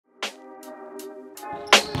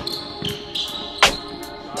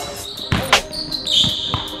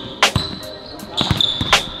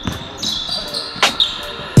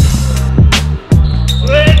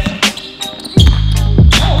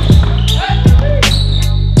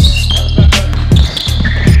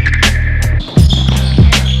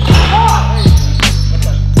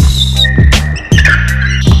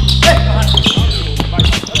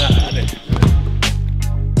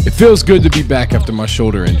feels good to be back after my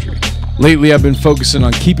shoulder injury. Lately, I've been focusing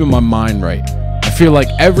on keeping my mind right. I feel like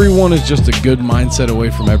everyone is just a good mindset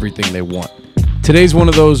away from everything they want. Today's one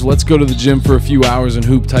of those let's go to the gym for a few hours and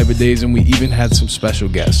hoop type of days, and we even had some special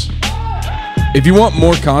guests. If you want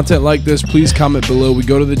more content like this, please comment below. We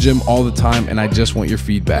go to the gym all the time, and I just want your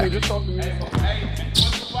feedback. Hey, just talk to me.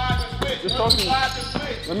 Just talk to me.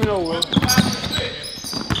 Let me know, Will.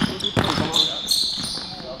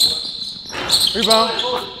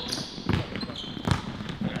 Rebound.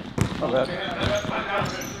 Not bad.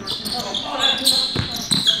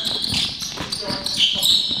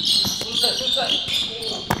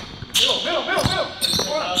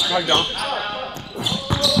 Back down.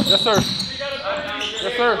 Yes, sir.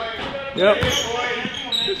 Yes, sir. Yep.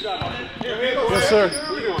 Yes, sir.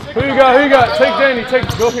 Who you got? Who you got? Take Danny.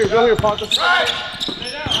 Go here, Pantos.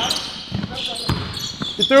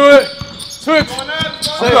 Get through it. Switch.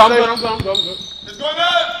 I'm good. It's going up.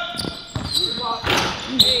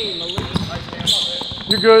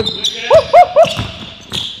 You're good.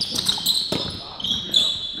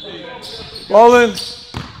 Ball in.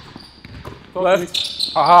 Left.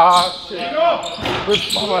 Ah, shit.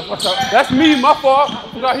 That's me, my fault.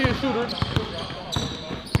 I'm not here to shoot her.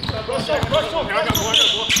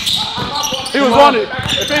 He was on it.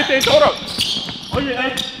 If anything, throw it up. Oh,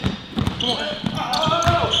 yeah. Come on.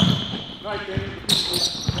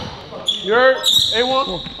 You heard? A1?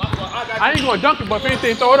 I ain't going to dunk it, but if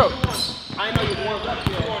anything, throw it up. I ain't know you warmed up.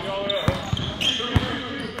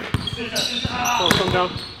 Come down.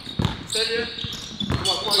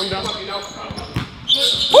 Come down.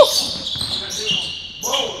 Woo!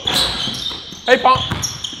 Hey, Pump.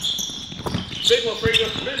 Big one, Friga.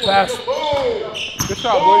 Pass. Good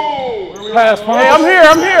shot, boy. Pass, Pump. Hey, I'm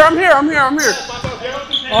here.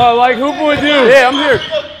 Like hooping with you. Yeah, I'm here.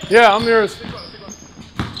 Yeah, I'm here.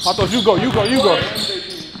 Pantos, you go.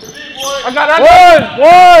 I got it.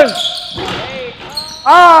 One.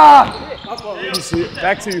 Ah! Let me see it.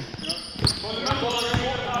 Back to you.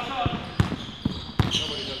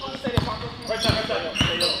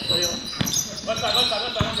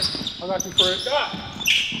 I got you, Fred.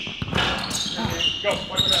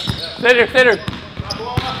 Stay there.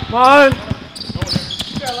 Come on.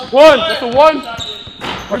 One. That's a one.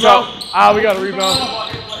 Watch out. Ah, we got a rebound.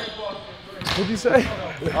 What'd you say?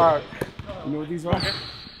 All right. You know what these are?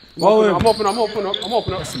 I'm open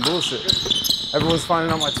up. That's some bullshit. Everyone's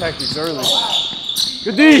finding out my tactics early.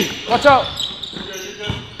 Good D. Watch out.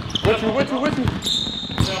 With you.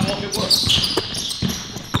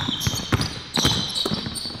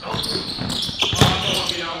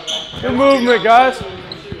 Good movement, guys.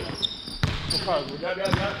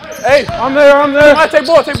 Hey, I'm there. All right, take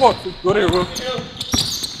ball. Go there, Will.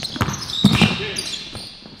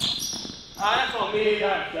 That's on me. We go.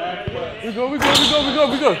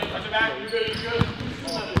 You good.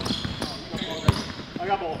 I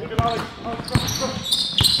got ball.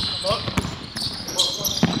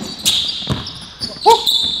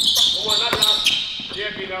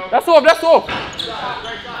 That's off.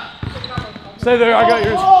 Stay there, I got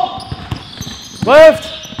yours. Left.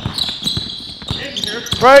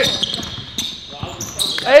 Right.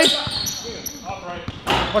 Hey.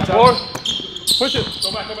 Watch out. Push it. Go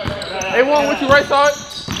back. A1 with you, right side.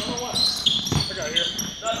 I got here.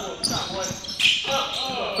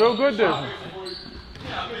 Feel good there.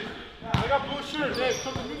 I got blue shirt. Hey,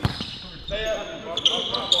 come to me.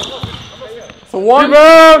 So one.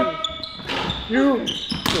 Rebound. You.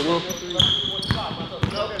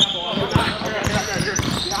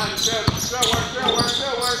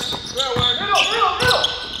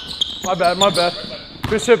 My bad.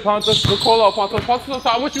 Good shit, Pantos. Good call out, Pantos. Pantos on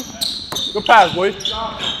top with you. Good pass, boy. Good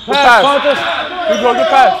pass. Pantos. Good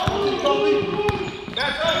pass.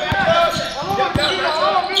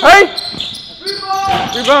 Hey!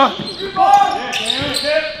 Rebound.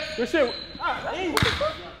 Good shit.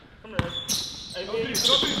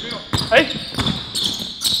 Hey!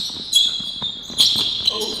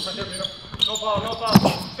 No foul.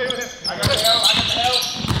 Stay with him. I got the hell.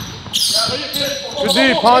 Good D,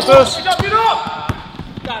 Pantos.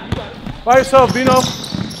 By yourself, Bino.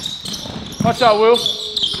 Watch out, Will.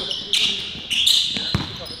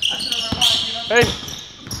 Hey.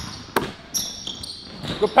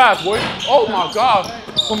 Good pass, boy. Oh my God.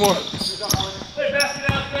 One more. Hey, pass it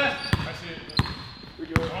out. I see it. We're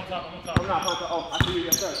good. I'm on top. I'm not. Oh, I see you.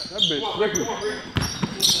 Yes, sir. That bitch flicking. One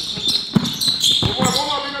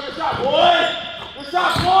more. Good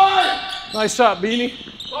shot, boy. Nice shot, Beanie.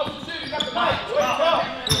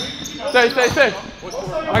 Stay.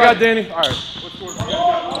 I got Danny. All right.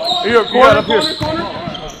 You're corner up here.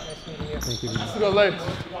 Thank you. Let's go, legs.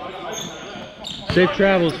 Safe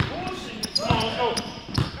travels.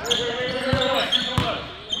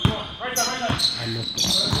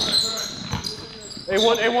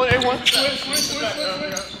 A1, A1, A1.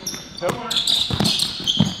 Yep.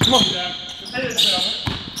 Come on.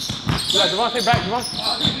 Yeah, Devontae back,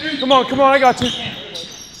 Devontae. Come on, I got you.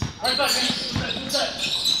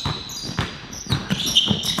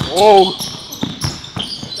 Whoa.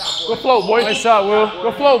 Go float, boy. Nice shot, Will.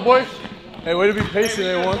 Go float, boy. Hey, way to be patient,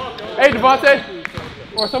 A1. Hey, Devontae.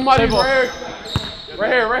 Or somebody right here.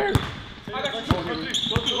 Right here.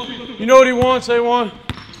 You know what he wants, A1?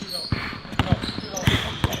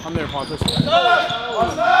 I'm there, Pantos.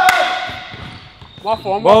 My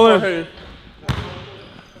fault, ball in.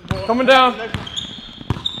 Coming down.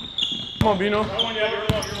 Come on, Bino.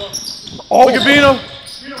 Oh, look at Bino.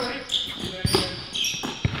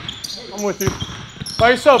 I'm with you. By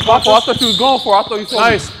yourself, Pantos. I thought you was going for it. I thought you saw me.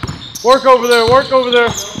 Nice. Work over there.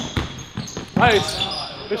 Nice.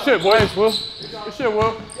 Good shit, boy. Nice, Will. Good shit,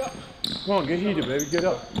 Will. Come on, get heated, baby. Get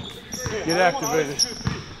up. Get activated.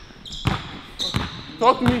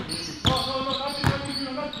 Talk to me.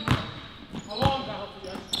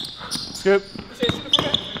 Skip.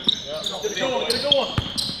 Get a good one.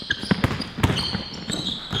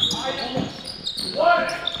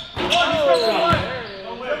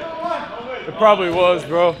 It probably was,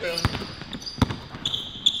 bro.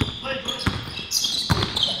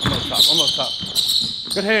 I'm up top.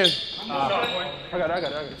 Good hand. I got it.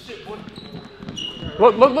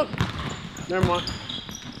 Look. Never mind.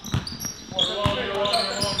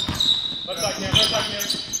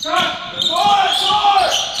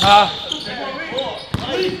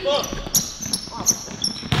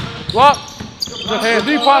 Lock. Good hand. D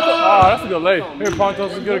Pantos. Oh, that's a good lay. Here, Pantos,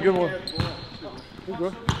 get a good one. You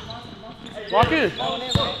good. Lock in.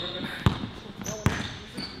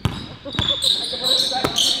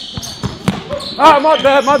 Ah, my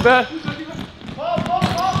bad.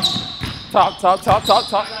 Top. Oh,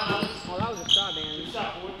 that was a shot, Danny.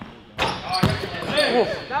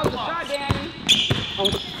 That was a shot, Danny.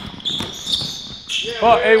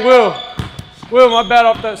 Oh, hey, Will, my bad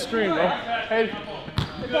off that screen, bro. Hey.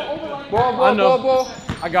 Ball.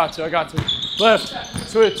 I got you. Left.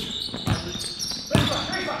 Switch.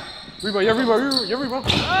 Rebound. Yeah, rebound.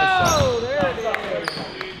 Oh, there it is.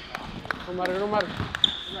 No matter.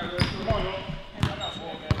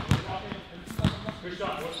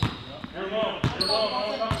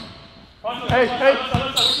 Hey.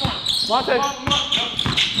 Monte.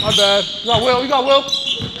 My bad. You got Will.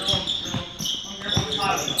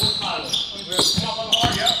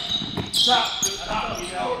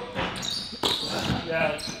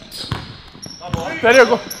 There you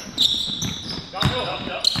go.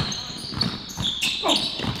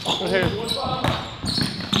 Good hand.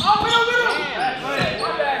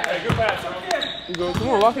 Hey, good pass. We good. Come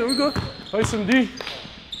on, lock it. We good. Play some D.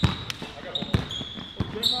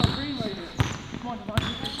 Good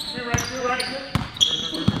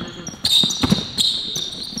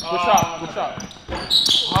shot.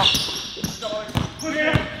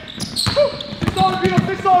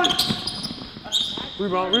 Fix on.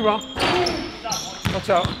 Rebound. Watch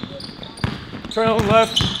out. Trail on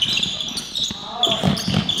left.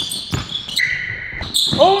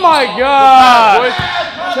 Oh my God!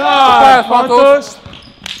 Pass, Pantos.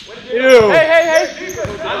 Ew. Hey.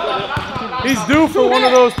 He's due for one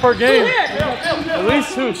of those per game. At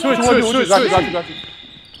least two. Switch. Got you.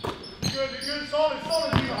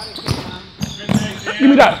 Give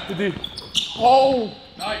me that. Good D. Oh.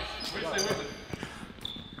 Nice. Stay with it.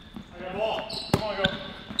 I got a ball. Come on, go.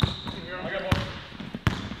 I got a ball.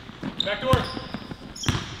 Back door.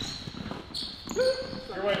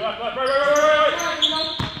 Your way, left. Right.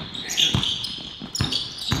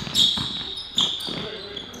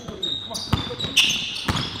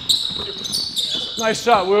 Nice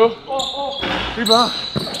shot, Will. Rebound.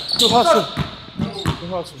 Good hustle.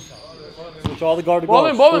 Switch all the guard to Ball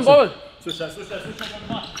in. Switch that.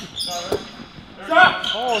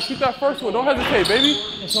 Oh, shoot that first one. Don't hesitate, baby.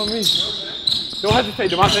 That's on me. Don't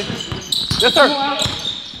hesitate, Devontae. Yes, sir.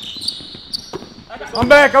 I'm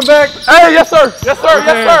back. Hey, yes, sir.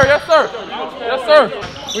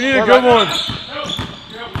 We need a good one.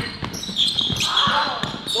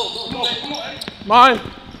 Mine.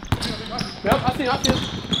 Yep, I see him.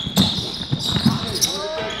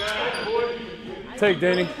 Take,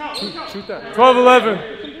 Danny. Shoot that. 12-11.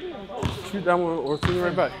 Shoot that one or send it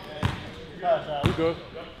right back. You good.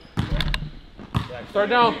 Start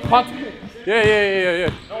down. Pop. Yeah.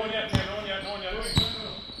 No one yet.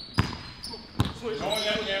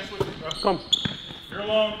 Come. You're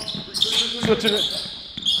alone. Switching it.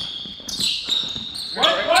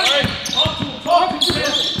 Right. Talk to him.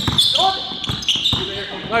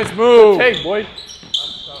 Nice move. Take, boy.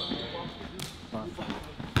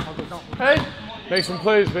 Hey. Make some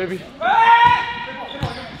plays, baby. I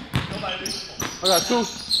got 2.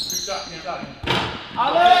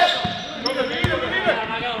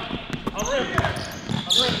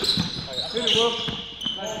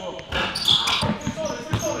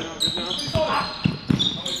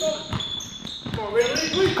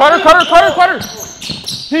 Cutter.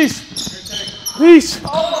 Peace.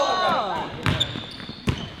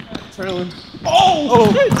 Trailing.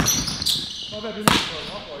 Oh.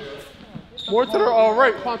 More to the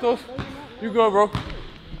right, Pantos. You go, bro.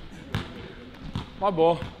 My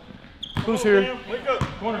ball. Who's here?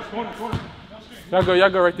 Corner. Y'all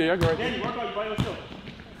go right there.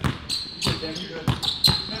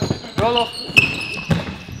 Yolo.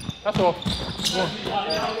 That's all.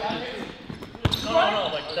 No,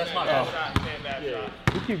 like that's not bad shot. Bad shot.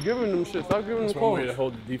 You keep giving them shit. Stop giving them calls. One way to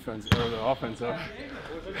hold the defense or the offense up.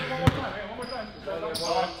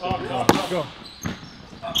 Go.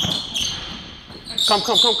 Come.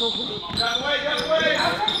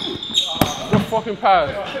 Good fucking pass.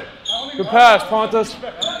 Good pass, Pantos.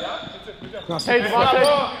 Hey, Devontae.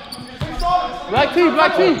 Black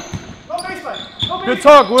team. Good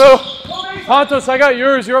talk, Will. Pantos, I got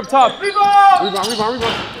yours. You're up top. Rebound.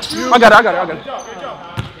 I got it.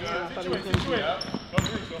 Coming.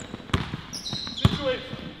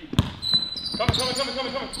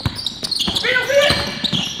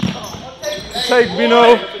 Take, Bino.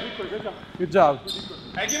 Good job.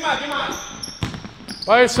 Hey, get mine.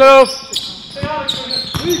 By yourself.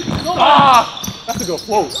 That's a good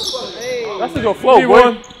float. That's a good float,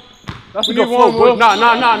 boy. That's a good float, boy. Nah.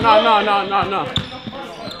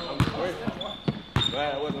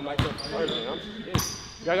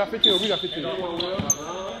 Y'all got 15 or we got 15?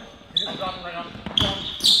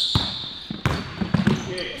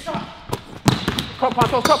 Cut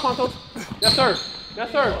Pantos. Yes, sir.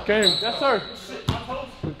 Game. Yes, sir.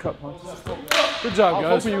 Good cut, Pantos. Good job, guys.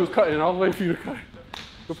 I was hoping you was cutting. I was waiting for you to cut.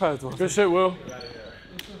 Good pass, Pantos. Good shit, Will.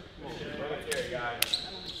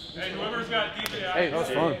 Hey, whoever's got DJ out. Hey, that was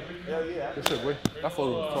fun. Good shit, boy. That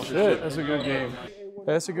flow was tough shit. That's a good game.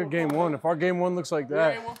 That's a good game 1. If our game 1 looks like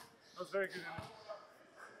that. That was very good.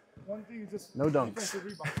 One thing is just no dunks.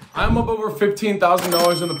 I'm up over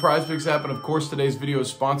 $15,000 in the Prize Picks app, and of course today's video is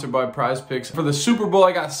sponsored by Prize Picks. For the Super Bowl,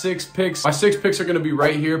 I got 6 picks. My 6 picks are going to be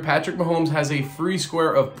right here. Patrick Mahomes has a free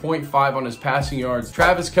square of 0.5 on his passing yards.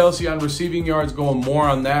 Travis Kelce on receiving yards, going more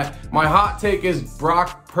on that. My hot take is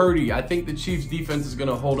Brock Purdy. I think the Chiefs defense is going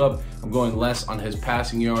to hold up. I'm going less on his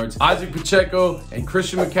passing yards. Isaac Pacheco and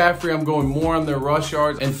Christian McCaffrey, I'm going more on their rush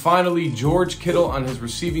yards. And finally, George Kittle on his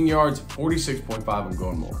receiving yards, 46.5, I'm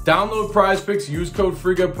going more. Download Prize Picks, use code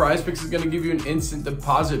FRIGA. Prize Picks is going to give you an instant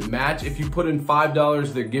deposit match. If you put in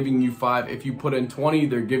 $5, they're giving you $5. If you put in $20,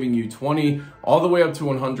 they're giving you $20, all the way up to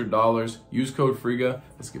 $100. Use code FRIGA.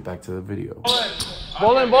 Let's get back to the video.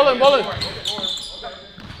 Ball in.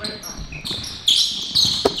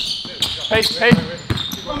 Hey.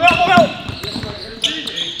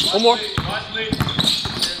 Come on.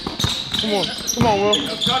 Come on, Will.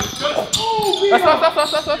 That's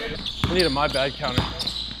up. I need a my bad counter.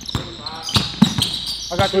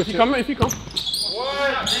 I got you. If you come.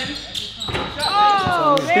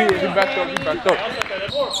 Oh, there He backed up. Score.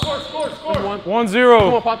 1-0.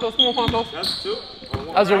 Come on, Pantos. That's 2.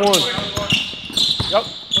 That's a 1. Yep.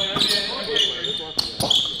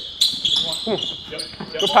 Come on.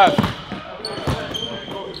 Good pass.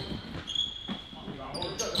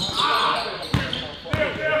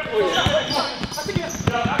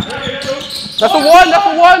 That's a 1.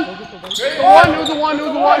 It was a 1.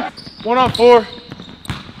 1 on 4.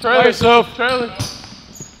 Trailer yourself. Trailer. I'm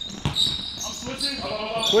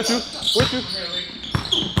switching. With you.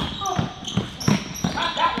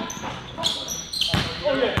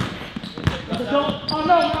 Oh, yeah.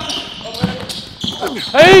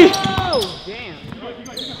 Hey! Oh, damn.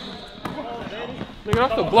 Nigga,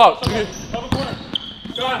 that's the block. Double corner.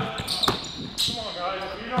 Come on, guys.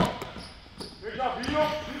 Bino. Good job, Bino.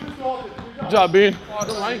 Good job, Bean.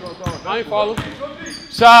 I ain't follow.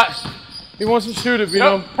 Shot. He wants to shoot it,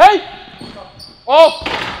 Bino. Yep. Hey! Oh!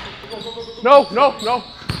 No.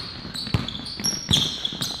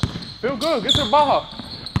 Feel good. Get to Baja.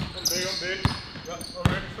 I'm big.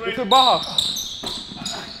 Get to Baja.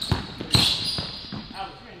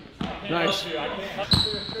 Nice.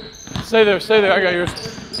 Stay there. I got yours.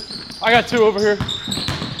 I got 2 over here.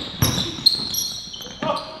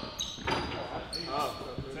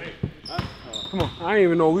 Come on. I didn't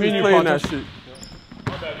even know we were playing that shit.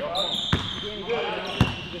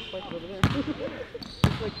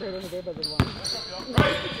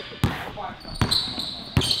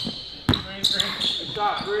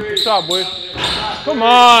 Good shot, boy. Come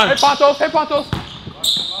on. Hey, Pantos.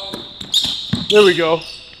 There we go.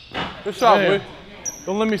 Good shot, boy.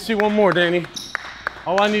 Don't let me see one more, Danny.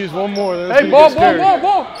 All I need is one more. Hey, ball. Hey,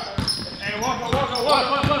 walk.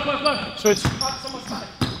 Switch. Someone's time.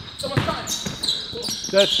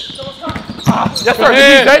 That's. Yes, sir.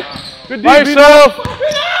 Good D, Bino.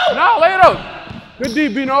 No, lay it out. Good D,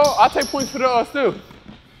 Bino. I'll take points for the steal.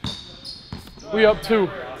 We up 2.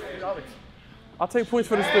 I'll take points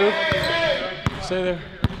for the steal. Stay there.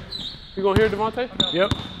 You gonna hear Devontae?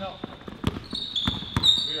 Yep.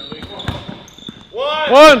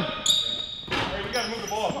 1. Hey, we gotta move the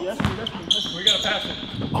ball. Yes, we gotta pass it.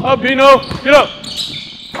 Up, Bino. Get up.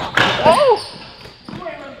 Oh!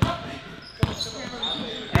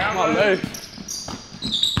 My leg.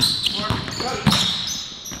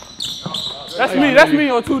 That's me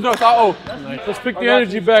on 2 dunks. Let's pick the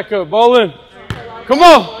energy back up. Ball in. Come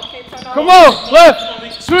on. Left.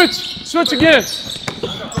 Switch again.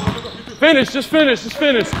 Just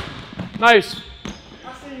finish. Nice.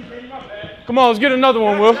 Come on, let's get another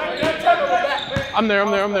one, Will. I'm there.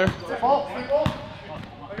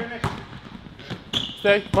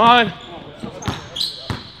 Stay. Mine.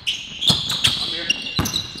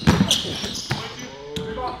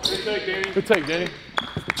 Good take, Danny.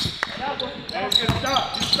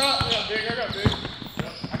 Stop. Big.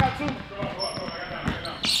 I got 2.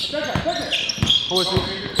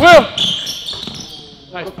 Will!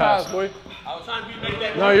 Nice pass, boy.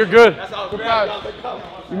 No, you're good. Good pass.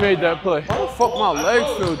 You made that play. Oh, fuck, my legs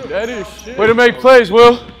feel dead as shit. Way to make plays,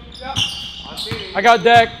 Will. I got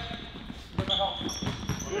Dak.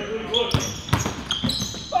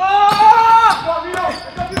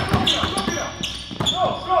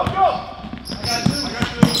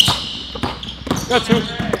 Got 2.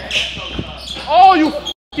 Oh, you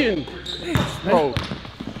fucking bitch, bro.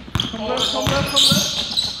 Come left.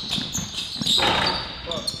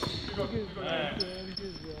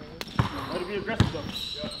 Let it be aggressive, though.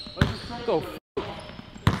 So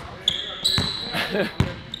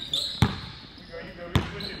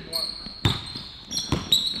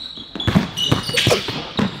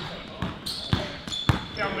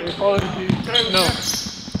no.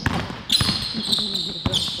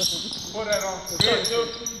 Put that on.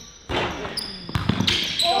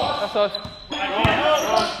 That's us.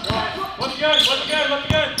 Once again.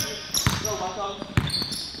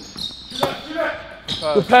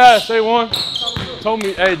 The pass, A1. Told me,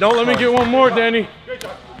 hey, don't let me get one more, Danny.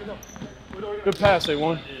 Good pass,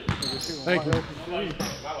 A1. Thank you.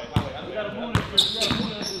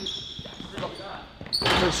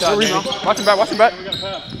 Good shot, Danny. Watch him back.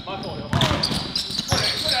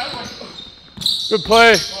 Good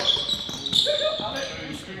play.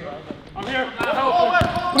 I'm here.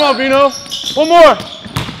 Come on, Bino. One more.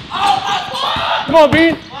 Come on,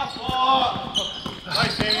 Bean.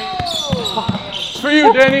 Nice,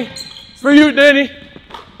 Danny. It's for you, Danny.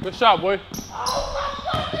 Good shot, boy.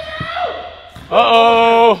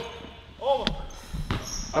 Uh-oh.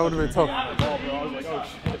 That would have been tough.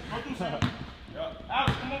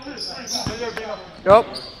 Yup.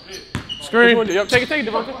 Screen. Yep, take it,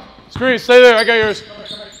 Devontae. Screen, stay there. I got yours.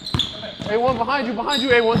 A1 behind you,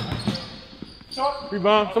 A1.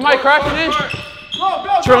 Rebound. Somebody crashing in.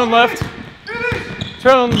 Trailing left.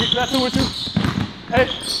 Trailing, that's 2 with you. Hey.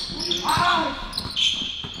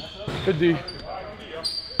 Good D.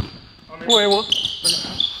 Come on, A1.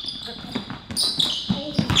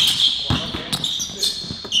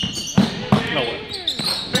 No way.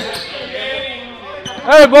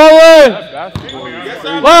 Hey, ball in.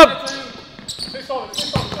 Left.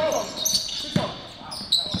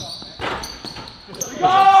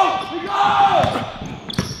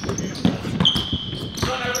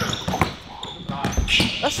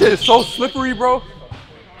 That shit is so slippery, bro.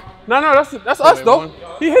 No, that's us though.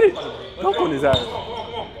 He hit it. Dunk on his ass.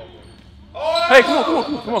 Hey, come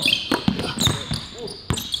on.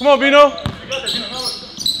 Come on, Bino.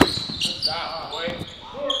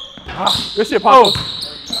 Good shit, Pantos.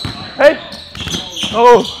 Hey.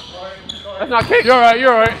 Oh. That's not kick. You're all right.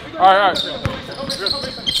 All right. I got you.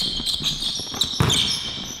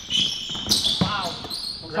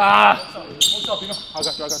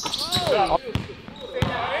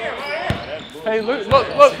 Hey, look.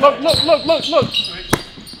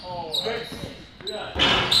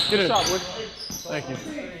 Get it. Shot, boy. Thank you.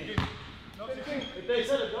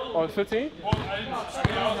 Oh, it's 15? All right.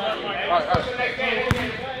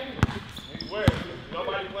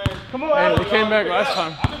 Come on. Hey, they came back last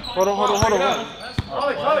time. Hold on.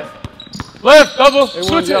 Left, double.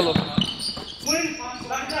 Switch yellow.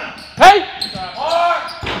 Hey!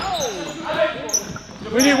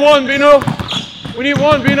 We need one,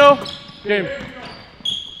 Bino. Game.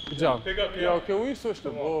 Good job. Yo, can we switch the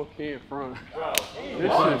ball key in front?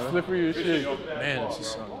 This shit slippery as shit. Man, this is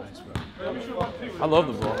so nice, bro. I love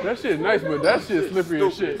the ball. That shit nice, but that shit slippery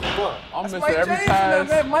as shit. I'm missing every James, pass.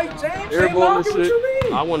 man, Mike James, Airball and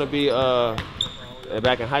shit. I want to be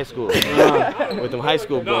back in high school with them high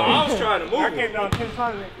school boys. I was trying to move. I came down 10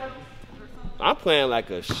 times. I'm playing like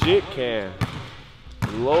a shit can.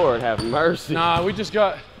 Lord have mercy. Nah, we just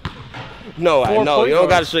got. No, I know. You don't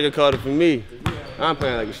got guards. to sugarcoat it for me. I'm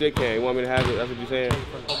playing like a shit can. You want me to have it? That's what you're saying?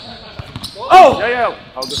 Oh! Yeah.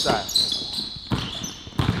 Oh, good side.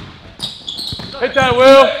 Hit that,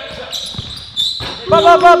 Will. Ba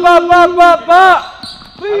ba ba ba ba ba ba.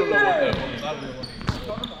 Please, man.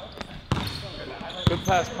 Good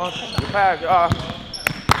pass, Pantos. Good pass.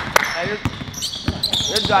 Hey,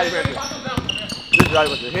 this guy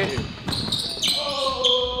was a hit.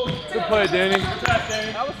 Good play, Danny.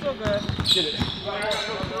 That was so good. Get it.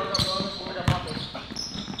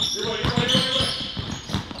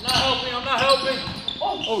 I'm not helping.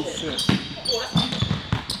 Oh, shit.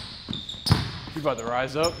 You about to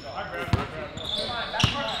rise up?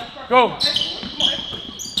 Go.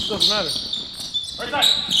 Doesn't matter. Right side.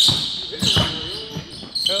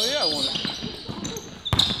 Hell yeah, I want it.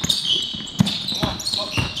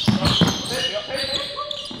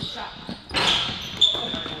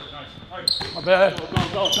 My bad.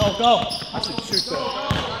 Go. I should shoot that.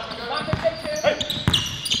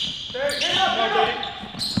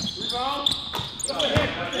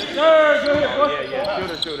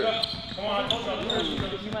 Yeah. Shooter.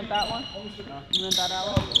 You meant that one? You meant that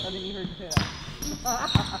one? I think you heard you say that.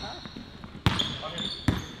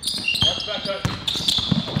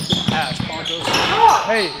 Pass, Pantos.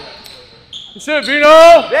 Hey. You said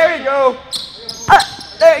Bino. There you go.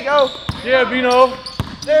 There you go. Yeah, Bino.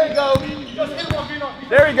 There you go.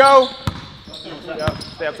 There you go. Yep.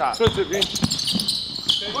 Stay up top. Switch it, Bino.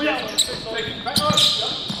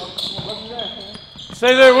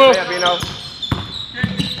 Stay there, Will. Yeah, Bino.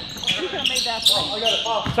 You could have made that play.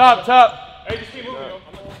 Top. Hey, just keep moving.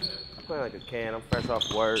 I'm playing like a can. I'm fresh off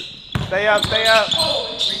work. Stay up. Man,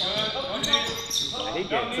 he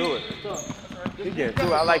getting to it.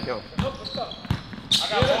 I like him. I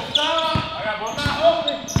got one. I'm not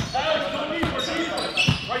holding. Alex, don't need for defense.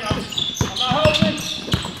 Right now. I'm not holding.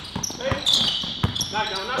 Knock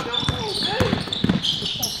down.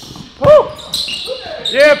 Woo!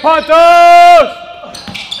 Yeah, Pantos!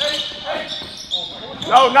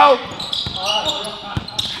 No.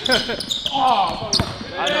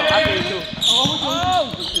 I think too.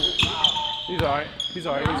 Oh! He's all right. He's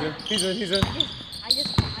in.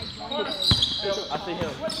 I see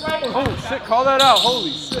him. Oh, shit. Call that out.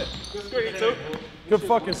 Holy shit. Good screen, too. Good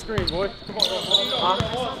fucking screen, boy.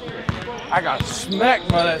 I got smacked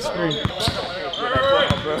by that screen.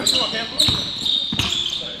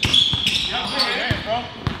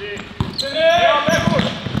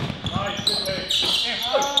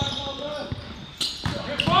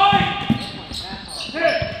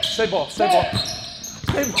 Stay ball. That's all.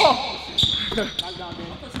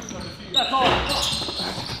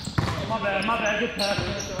 My bad. Good pass.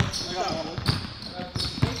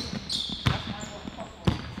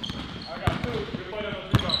 I got two. Good play on those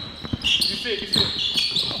rebounds. You see it.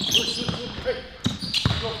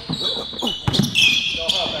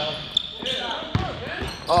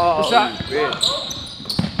 Oh, shot. bitch.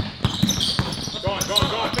 Going.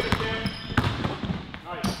 Finish, Dan.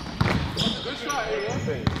 Nice. Good shot,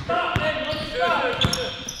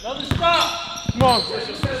 Another stop. Come on.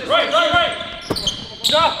 Right.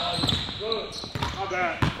 Stop. My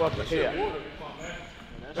bad. Fuck the hell.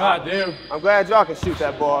 God damn. I'm glad y'all can shoot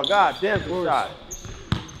that ball. God damn, good shot.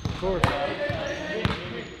 Of course.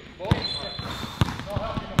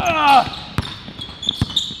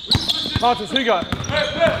 Pantos, who you got?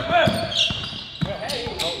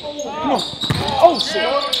 Come on. Oh, shit.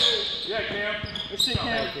 Yeah, Cam. Let's see,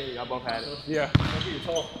 Cam. Okay, y'all both had it. Yeah. Hey,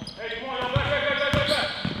 come on, y'all. Back.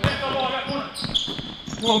 I got one.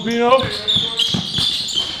 Come on, Bino.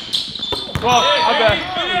 Well, I bet.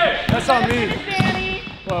 That's on me. Danny.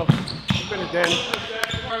 Well, Finish, Danny.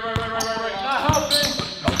 Right. Not helping.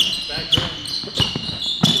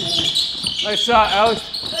 nice shot, Alex.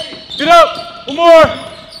 Get up. One more.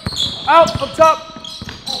 Out, up top.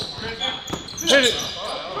 Hit it.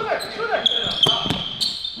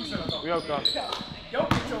 We okay.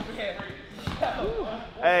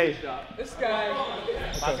 Hey, This guy.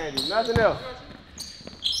 I can't do nothing else.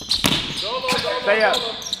 Stay up.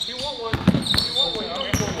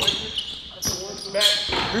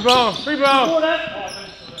 Rebound.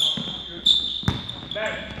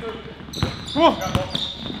 Come on.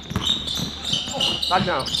 Knock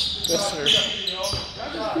down. Yes, sir.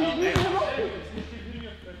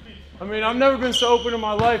 I mean, I've never been so open in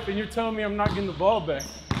my life, and you're telling me I'm not getting the ball back.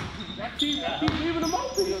 Keep leaving them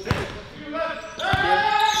open.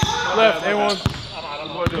 Left, A1.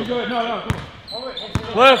 You good? No, come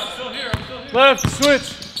on. Left. Left,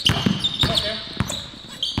 switch. Okay.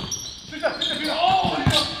 Oh,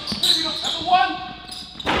 that's a one.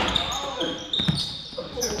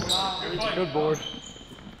 Good board.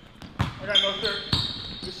 I got no shirt.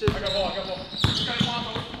 I got ball.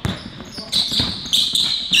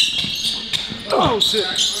 Oh, shit.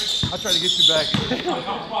 I tried to get you back.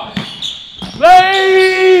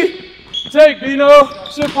 Lay! Take, Bino.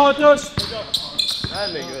 Sit, Pantos. That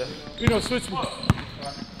nigga. Bino, switch me.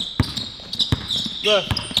 Left.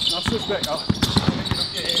 Now switch back. Oh.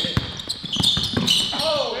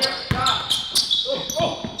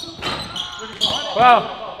 Wow.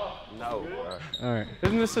 No, bro. All right.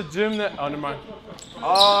 Isn't this a gym that? Oh, never mind.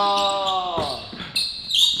 Oh.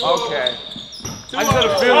 Okay. I just had a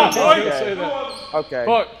feeling I was going to say that. Okay.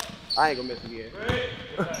 Fuck. I ain't gonna miss again. I'm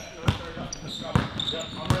ready.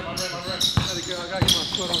 I gotta get my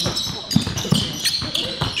foot on this.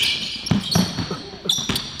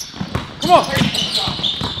 Come on.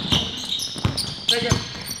 Take it.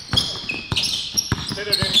 Stay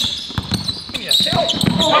there, Danny.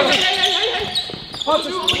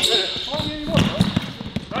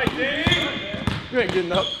 Right, Danny. You ain't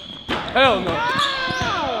getting up. Hell no.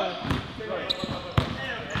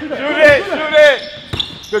 Shoot it!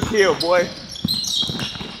 Good kill, boy.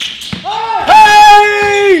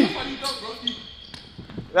 Hey!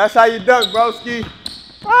 That's how you dunk, broski.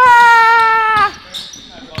 Ah!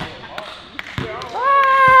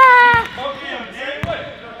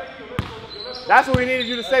 That's what we needed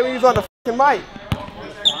you to say when you was on the fucking mic.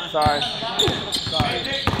 Sorry.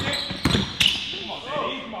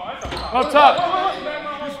 Up top.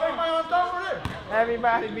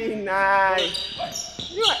 Everybody be nice.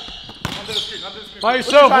 By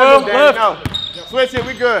yourself, Will. Left. No. Switch it,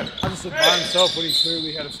 we good. I just said by himself when he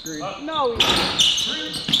clearly had a screen. No.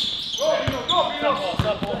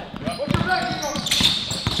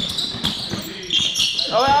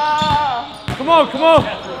 Come on.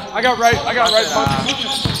 I got right.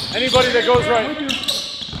 Anybody that goes right.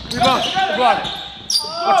 Rebound. Block.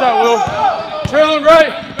 Watch out, Will. Trailing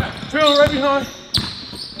right behind.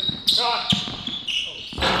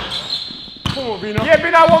 Come on, Bino. Yeah,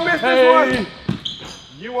 Bino, I won't miss this one. Hey.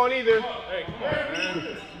 You won't either. Hey,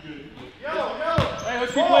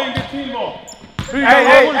 let's keep playing good team ball. Hey.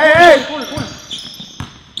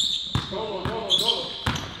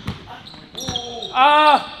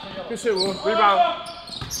 Ah. Good shit, Will. Rebound.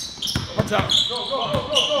 Watch out.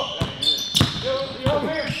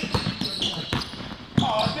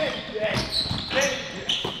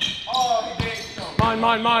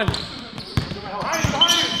 Mine.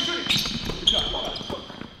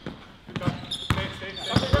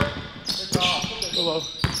 Below.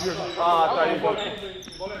 I thought you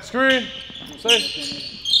were. Screen. Safe.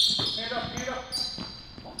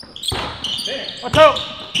 Watch out.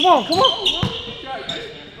 Come on.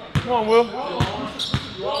 Come on, Will.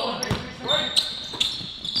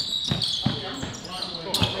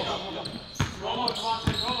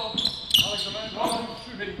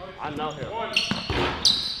 I know him.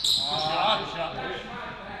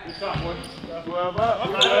 12 up.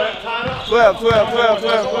 12.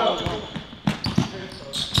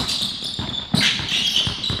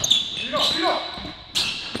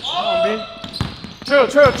 Come on, B. Chill.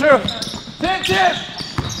 Tip.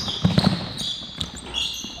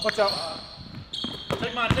 Watch out.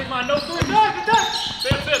 Take mine. No three. Good done.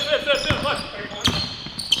 Sit. Look.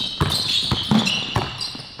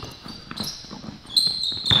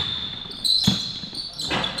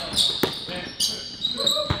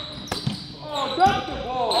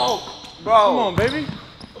 Bro. Come on, baby.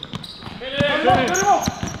 Hit it in.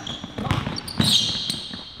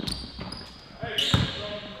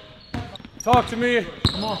 Talk to me.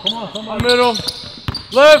 Come on. Middle.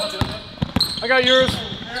 Left. I got yours.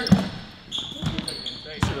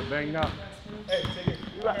 Should have banged out. Hey, take it.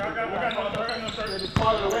 I got no shirt.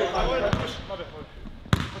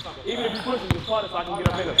 Even if you push him, just pause it so I can get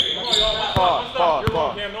up in it. Pause.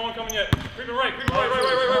 Pause. Cam, no one coming yet. Creeping right.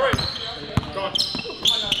 Go on.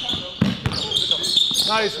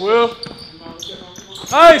 Nice, Will.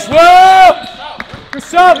 Good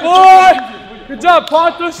shot, boy. Good job,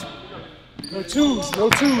 Pantos. No twos.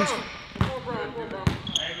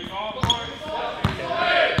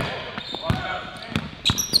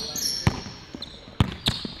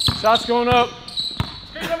 Shots going up.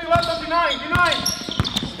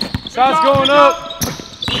 Shots going up.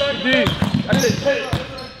 D.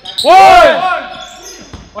 One.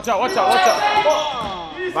 Watch out, watch out, watch out.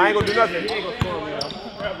 But I ain't gonna do nothing. He ain't gonna score me, though.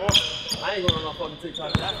 I ain't going on no fucking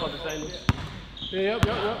TikTok. That's fucking famous. Yeah, yep.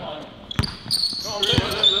 Let me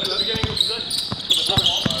get in your possession.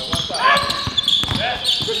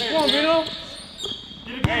 Come on, Bino.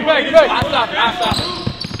 Get back. I stop.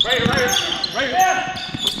 Right here.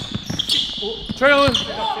 Trailing.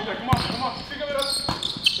 Come on. Stick it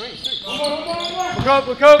up.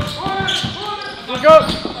 Look up.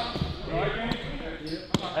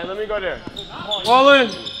 Hey, let me go there. Ball in.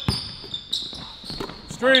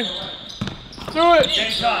 Screen. Do it.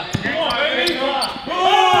 Game time. Come on, baby. Good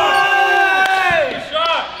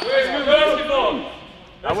shot. Good basketball.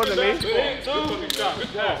 That wasn't me. Good shot.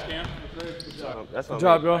 Good pass, Cam. That's Good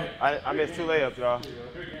job, bro. I missed 2 layups, y'all.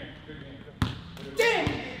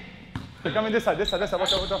 They're coming this side. Watch out.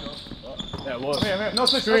 Yeah, it was. Come here. No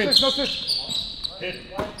switch. Hit.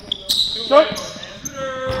 Shot.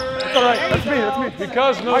 That's all right. That's me.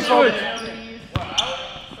 Because no switch.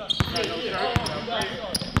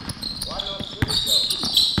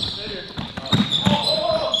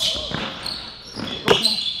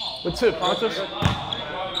 What's it, Pantos?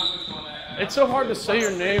 It's so hard to say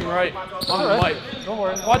your name right on the mic. Don't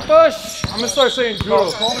worry. Pantos! I'm gonna start saying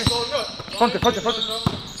judo. Call me. Front it. Hey,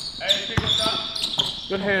 take one shot.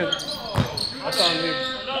 Good hand. That's on me.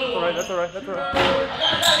 That's all right.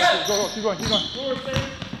 Go. Keep going.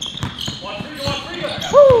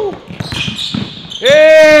 Woo!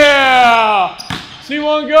 Yeah!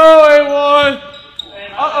 C1 go, A1.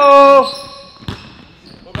 Uh-oh.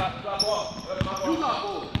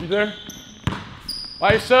 You there?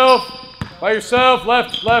 By yourself. Left.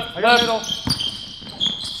 Middle.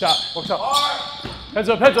 Shot. Watch out. Heads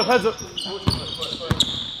up. Hit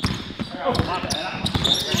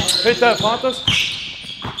that, Pantos.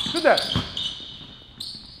 Do that.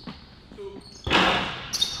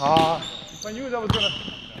 I knew that was gonna.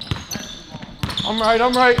 I'm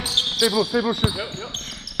right. Stay blue, shoot. Yep.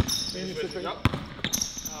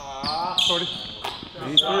 Sorry.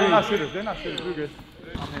 They're not shooters. We're good.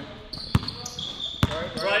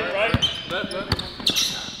 Right. Left.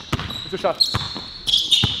 It's a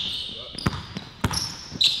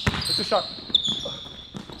shot.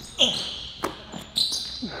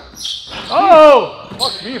 Oh!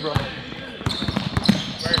 Fuck me, bro.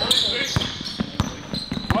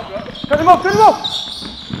 Cut him off! Come on.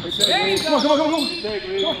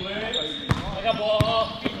 I got ball.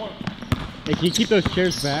 Hey, can you keep those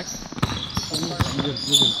chairs back?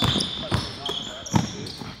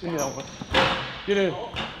 Get in.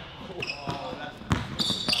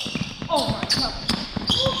 Oh!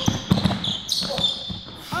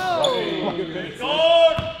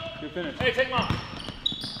 Good finish. Hey, take mine.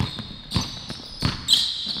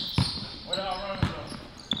 Wait, I'll run it though.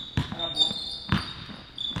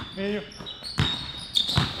 Me and you.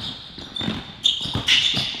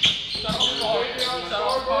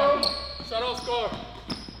 Shut off score.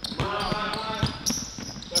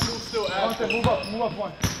 That move's still active. Move up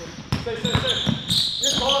one. Stay.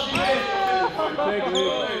 This ball is easy.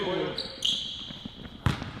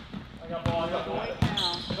 I got ball.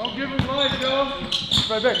 Don't give him life, yo.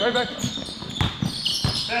 Right back. Best.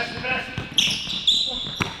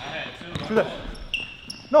 Shoot that.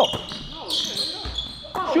 No.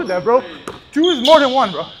 Shoot that, bro. 2 is more than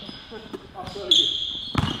 1, bro.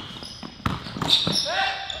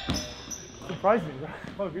 Surprise me, bro.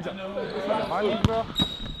 Oh, good job. Mine, bro.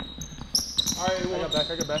 All right, I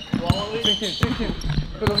got back. Ball in. Sink in.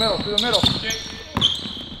 To the middle.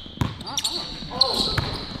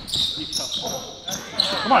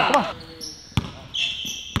 Come on.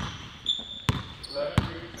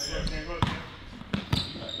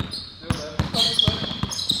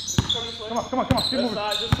 Come on. Keep moving.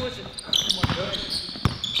 Side, just switch it.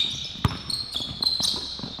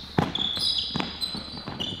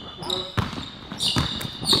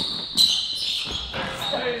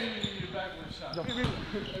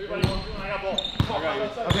 Everybody, I got ball.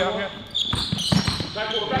 Okay.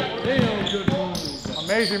 Backboard. Damn, good move.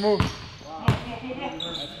 Amazing move.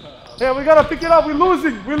 Yeah, we gotta pick it up. We're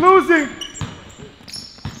losing.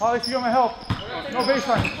 Alex, you got my help. No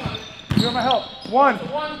baseline. You got my help. 1.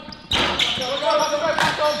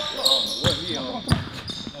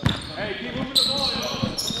 Hey, keep moving the ball.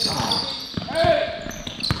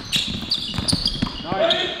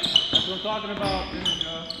 Nice. That's what I'm talking about.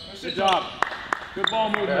 Good job. Good ball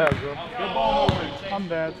movement. Yeah, bro. Good ball movement. I'm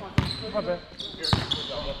bad. My bad.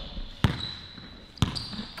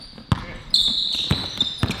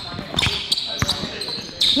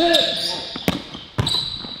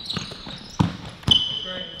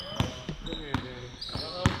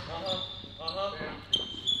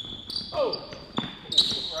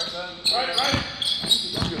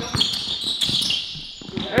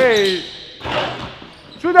 Hey!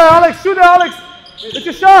 Shoot that, Alex! Shoot that, Alex! It's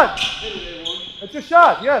your shot! It's your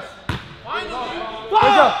shot, yes.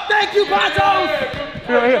 Thank you, Pantos!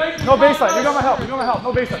 Here. No baseline. You got my help. You got my help.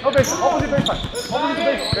 No baseline. No baseline. Opposite baseline. Opposite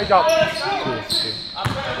baseline. Great job. Let's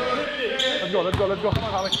go. Let's go. Let's go. Come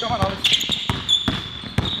on, Alex. Come on, Alex.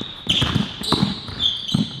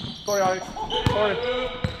 Sorry, Alex. Sorry.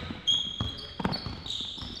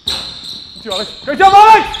 It's you, Alex. Great job,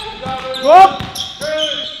 Alex! Go up!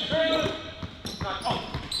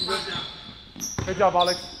 Great job,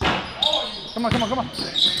 Alex. Come on, come on, come on.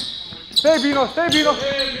 Stay, Bino. Stay, Bino.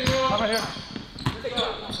 I'm right here.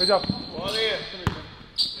 Good job. What's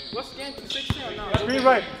the game? 260 or no? Screen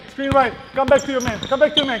right. Screen right. Come back to your man. Come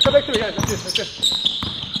back to your man. Come back to your man. That's it. That's it.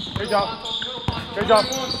 Great job. Great job.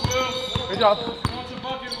 Great job.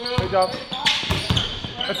 Great job.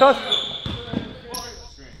 That's us.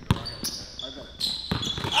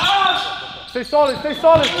 Stay solid. Stay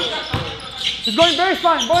solid. He's going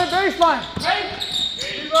baseline. Going baseline.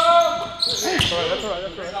 That's all right. That's all right.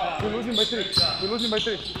 That's all right. We're losing by 3. We're losing by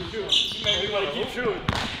 3. You want to keep shooting.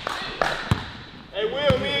 Hey,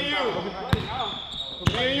 Will, me and you.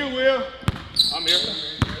 Me and you, Will. I'm here.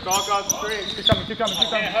 Talk off the screen. Keep coming. Keep coming. Keep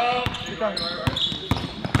coming. Keep coming.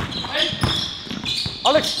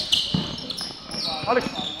 Alex. Alex.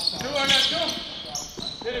 Two, I got 2.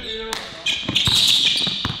 Hit it, Bino.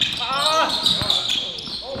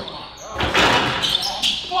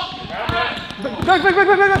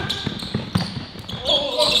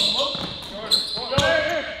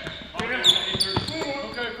 Back.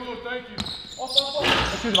 Okay, cool, thank you.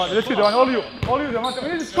 Let's shoot, Devante. All of you, Devante. We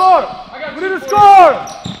need to score. We need to score.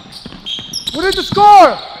 We need to score.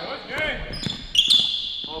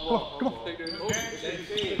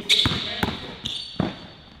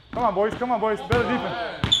 Come on, boys. Come on, boys. Better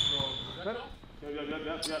defense.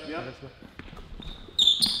 Yep.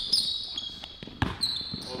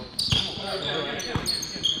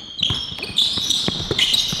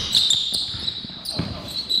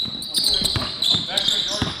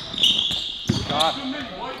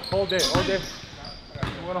 All day.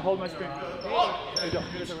 I'm gonna hold my screen. There you go.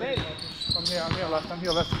 I'm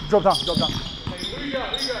here left. Drop down.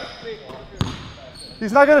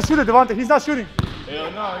 He's not gonna shoot it, Devante. He's not shooting.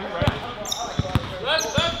 Hell no, he's right.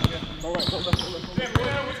 Left. All right.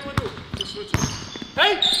 Damn, what you want to do? Just switch it.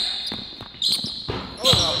 Hey!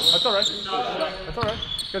 That's all right.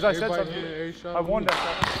 Because I said something. I won that shot.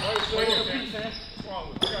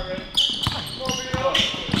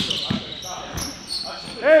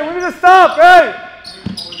 Hey, we need to stop. Hey!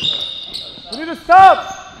 We need to stop.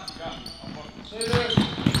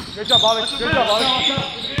 Great job, Alex. Great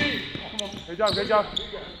job. Good job.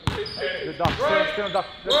 Stay on duck.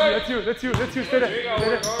 That's you. Stay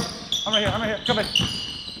there. I'm right here. Come back.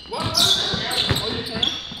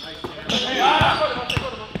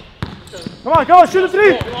 Come on, shoot the 3.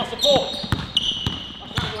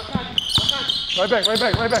 Right back. Come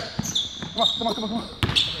on.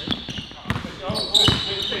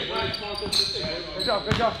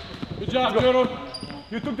 Good job, Juro.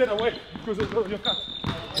 You took that away because of your cut.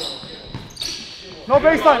 No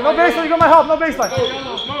baseline. You got my help. No baseline.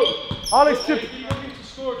 Alex, chip.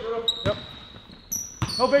 Yep.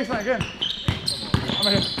 No baseline again. I'm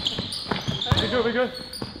right here. We good.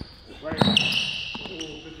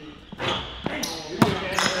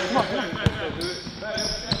 Come on.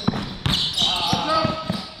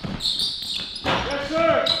 Yes,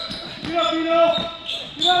 sir. Get up, Bino.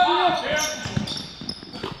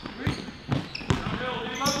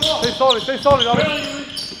 Stay solid, Alex.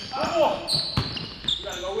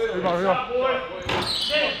 Rebound.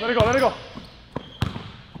 Let it go.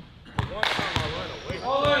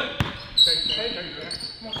 All in.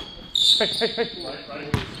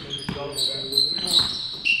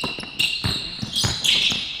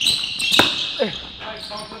 Hey.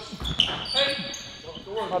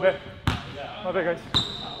 My bad, guys.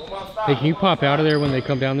 Hey, can you pop out of there when they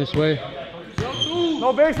come down this way?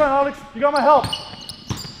 No baseline, Alex. You got my help.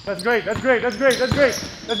 That's great, Alex.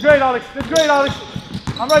 That's great, Alex.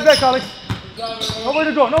 I'm right back, Alex. Nowhere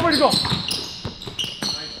to go.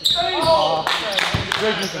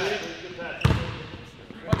 Great defense.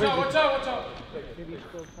 Watch out.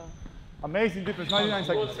 Amazing defense, 99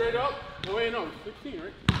 seconds. Go straight up. No, wait, no. 16,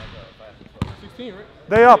 right? 16, right?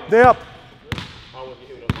 They up.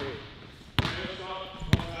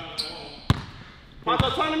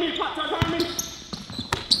 Pantos, turn to me.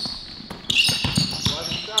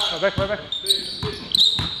 Right back.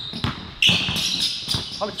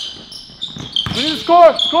 Alex. We need to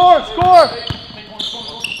score.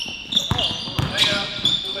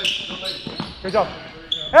 Good job.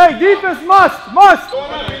 Hey, defense must.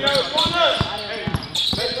 Going up, Bino. Going up.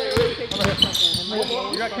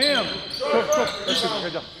 You got Cam. That's good.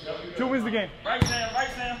 Good job. 2 wins the game. Right, Sam. Right,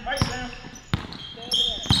 Sam. Right, Sam.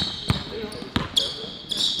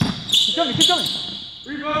 Keep coming. Keep coming.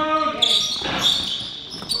 Rebound.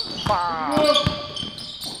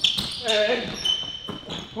 Hey.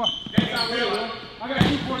 Come on. I got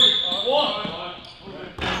 2 for you. 1.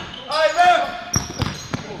 All right, man.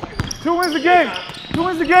 2 wins the game. 2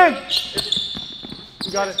 wins the game.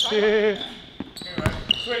 You got it. Yeah.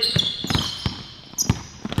 Switch.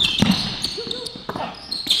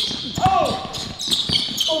 Oh!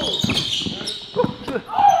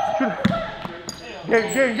 Game.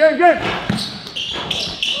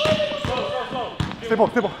 Stay ball.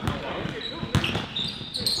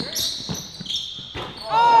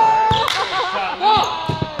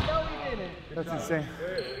 That's insane.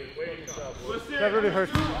 That really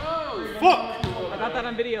hurts. Fuck! I got that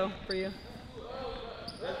on video for you.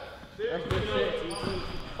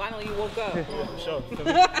 Finally, you woke up.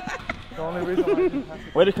 The only reason why.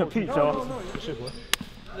 Way to compete, y'all.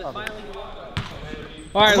 Finally, you woke up.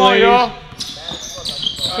 All right, Come on, ladies. y'all.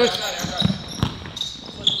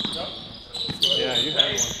 Yeah, you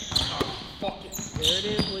had one. There it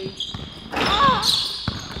is, Lee.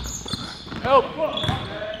 Help!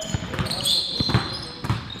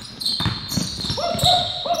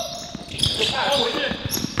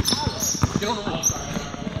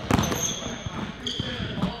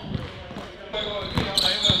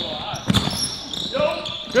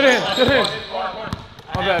 Good hand.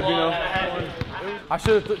 My bad, Bino. I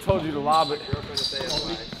should have told you to lob it.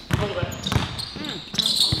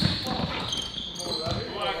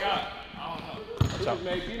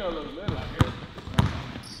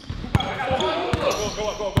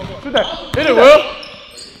 Shoot that. Hit it, Will.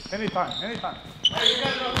 Anytime.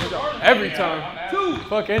 Every time.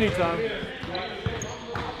 Fuck anytime.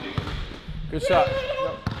 Good shot.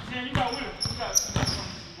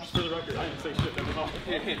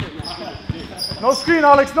 No screen,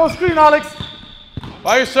 Alex.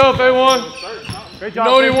 By yourself, A1. Great You job.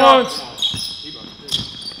 know what he great job. wants.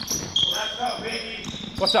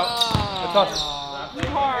 Watch out. That's us. Too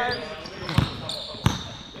hard.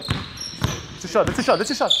 It's a shot.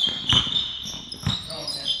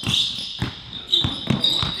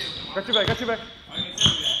 Got your back.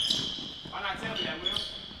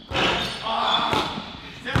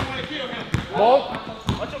 Ball.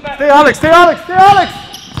 Stay Alex.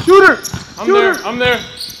 Shooter. I'm there.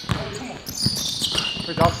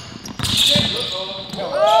 Great job.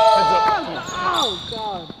 Oh,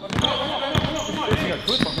 God.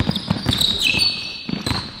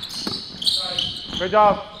 Great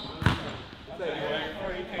job.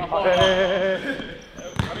 Hey.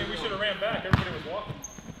 I mean, we should have ran back. Everybody was walking.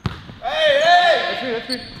 That's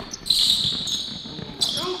me.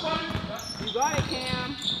 You got it, Cam.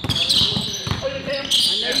 I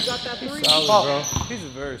know you got that 3. Solid, bro. He's a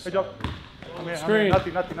very Good job. I'm here. Screen.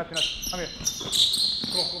 Nothing. I'm here. Come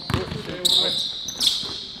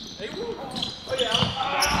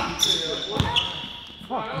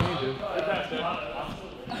on. Fuck me, dude.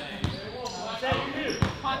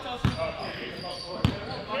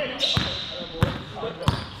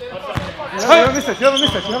 You haven't missed it.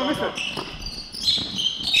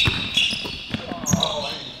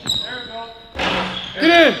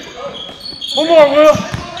 Get in. One more, Will.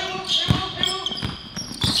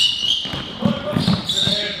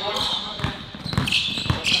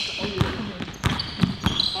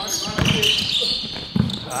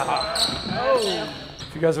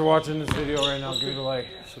 If you guys are watching this video right now, give it a like,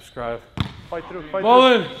 subscribe. Fight through.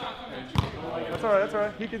 Ball in. That's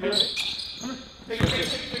alright. He can do it.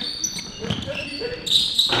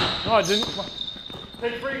 No, I didn't.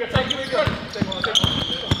 Take Friga. Take one.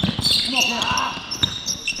 Come on.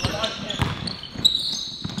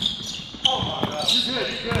 Oh, my God. You're good.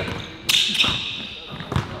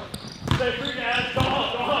 Take Friga, Alex. Go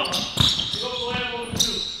home.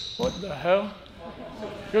 What the hell?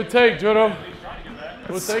 Good take, Jodo.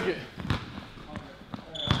 We'll take it.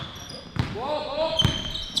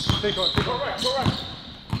 Take on. Go right.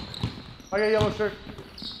 I got a yellow shirt.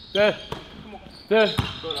 Dead.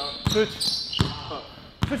 Switch.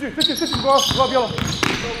 Switch. Go up yellow.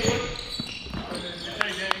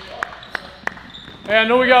 Hey, I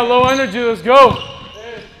know we got low energy. Let's go.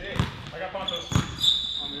 I got Pantos.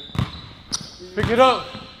 Pick it up.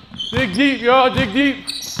 Dig deep, y'all. Dig deep.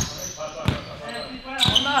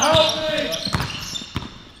 I'm not helping.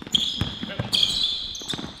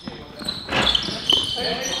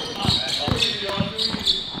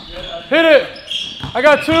 Hit it. I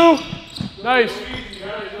got 2. Nice.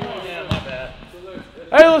 Yeah, my bad.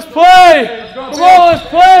 Hey, let's play! Come on, let's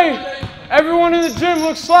play! Everyone in the gym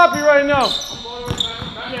looks sloppy right now.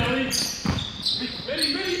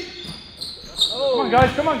 Come on,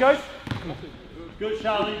 guys. Come on, guys. Good,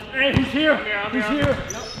 Charlie. Hey, he's here. He's here.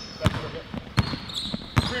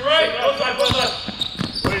 Free right, outside, both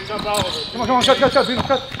left. Wait, jump out. Come on, cut, Bino,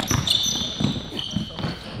 cut.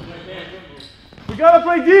 We gotta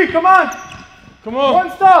play D, come on. Come on.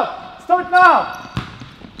 One stop. Start now.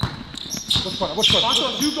 What's fun?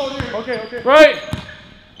 Pantos, you go there. Okay. Right.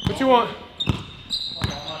 What you want?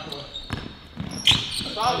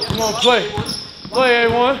 Come on, play. Play,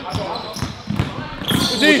 A1.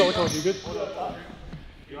 D. You good?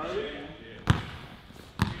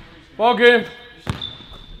 Ball game.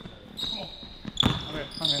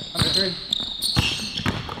 I'm here.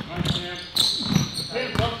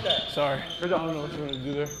 Sorry. I don't know what you want to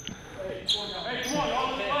do there. Hey, come on, all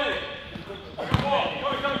the way. Come on.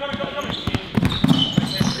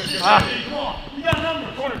 Come on. You got a number.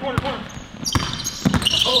 Corner.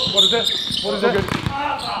 What is that?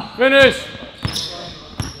 Finish.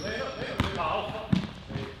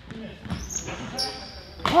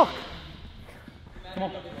 Fuck. Come on.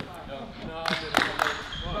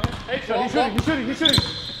 Hey, he's shooting.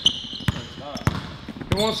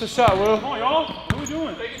 He wants a shot, Will. Come on, y'all. What are we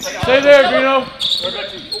doing? Stay there, Bino.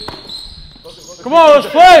 Come on, let's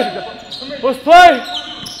play. Let's play.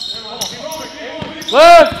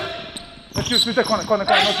 Left. Let's shoot that corner. No shoot.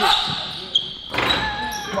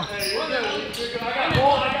 Come on.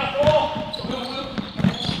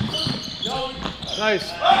 Nice.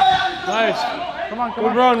 Come on.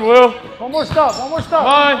 Good run, Will. One more stop.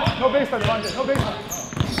 Mine. No baseline, Vanja. No baseline.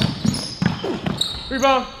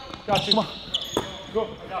 Rebound. Got you. Come on. Go.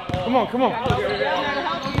 Come on.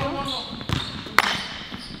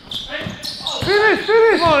 Finish.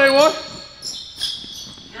 Come on, A1.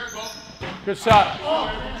 Good shot.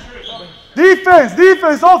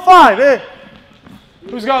 Defense, all five. Hey.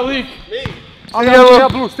 Who's got leak? Me. Stay out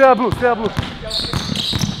blue.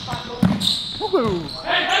 Woo.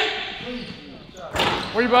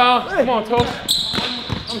 Rebound. Come on, Toast.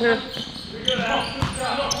 I'm here.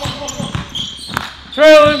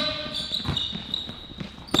 Trailing.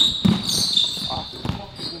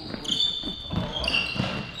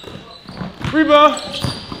 Rebound.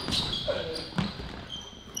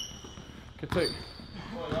 Good take.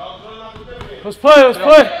 Let's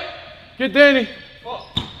play. Get Danny.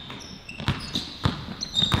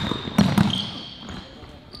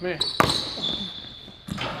 Man.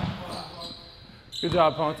 Good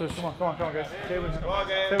job, Pantos. Come on, guys. Stay with him.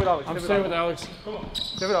 Stay with Alex. I'm staying with Alex.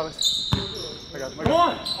 Stay with Alex. I got him. Come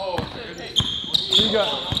on. What you got?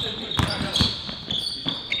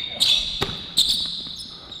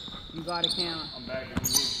 You got it, Cam. I'm back.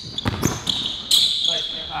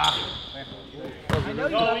 I know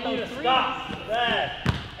you got those three. Stop. Bad.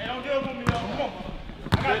 Hey, don't give up on me, though. Come on.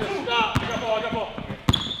 I got two. Stop. I got ball.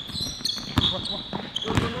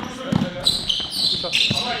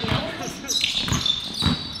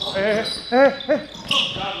 Hey.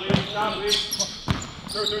 Stop, Lee.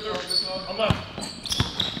 Through. I'm left.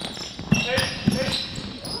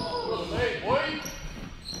 Hey, boy.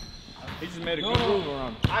 He just made a good move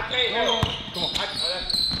around. I can't help. Come on.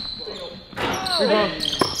 Rebound.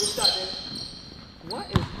 What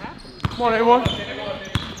is happening? Come on, A1.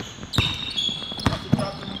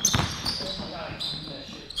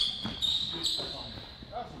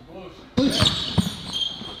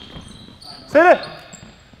 Sit it.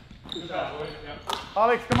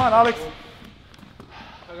 Alex, come on, Alex.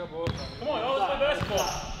 Come on, y'all, let's play basketball.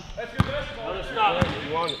 That's good basketball. No, stop.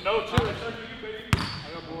 You want it. No, two. I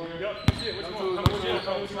got ball. Yep, you see it. Which one? Come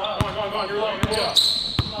on. Go on. You're alone. Go.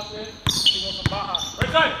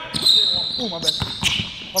 Right side. Oh, my bad.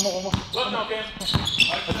 One more. Left now, Cam.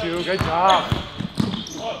 That's you. Great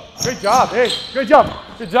job. Hey, great job.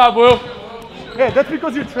 Good job, Will. Hey, that's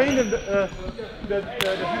because you trained and the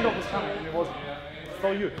handoff was coming and it wasn't. It's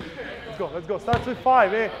all you. Let's go. Starts with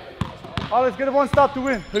 5, eh? Alex, get a one stop to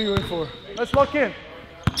win. Who you in for? Let's lock in.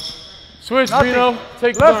 Switch, Nothing. Bino.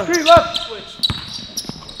 Take Left turn. screen, left.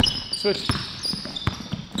 Switch.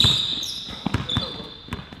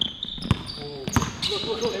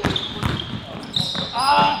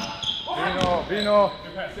 Bino.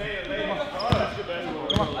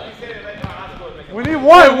 We need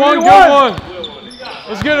one. One good one.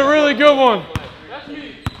 Let's get a really good one.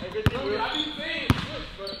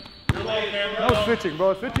 No switching,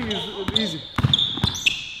 bro. Switching is easy.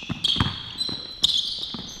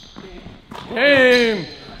 Game.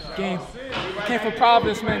 Came from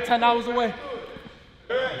Providence, man. 10 hours away.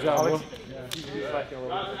 Good job, Alex.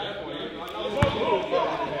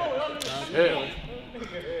 Yeah.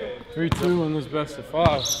 3-2 in this best of 5.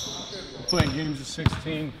 We're playing games of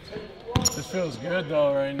 16. This feels good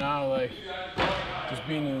though right now, like just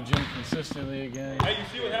being in the gym consistently again.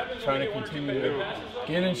 Trying to continue to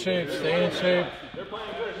get in shape, stay in shape. You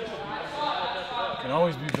can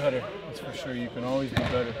always be better, that's for sure. You can always be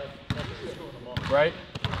better. Right?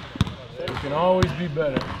 You can always be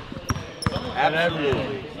better.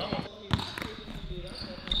 Absolutely.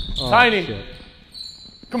 Oh, Tiny. Shit.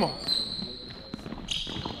 Come on.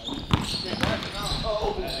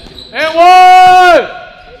 And one!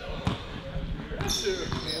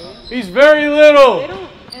 He's very little. They don't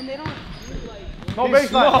do like... No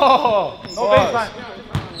baseline. No baseline.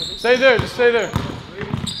 Stay there, just stay there.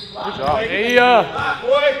 Good job. Hey,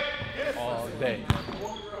 all day.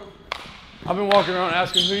 I've been walking around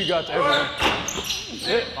asking who you got to everyone.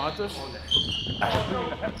 Shit, Pantos.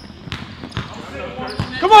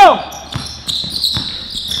 Come on!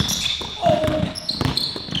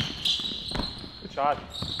 Good shot.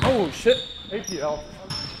 Oh, shit. APL.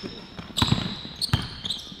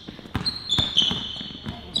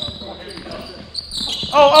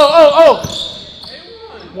 Oh!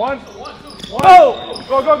 One. Oh!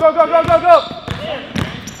 Go.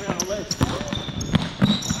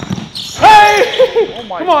 Hey! Oh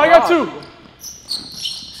my Come on, I got God. 2.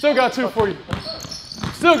 Still got 2 for you.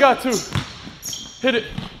 Still got 2. Hit it.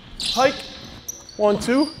 Hike. 1,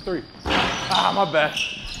 2, 3. Ah, my bad.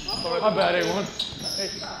 My bad, A1. Hey,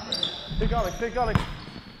 take Alex. Take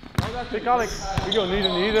Alex. We gonna need a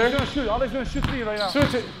knee there. He's gonna shoot. Alex is gonna shoot 3 right now.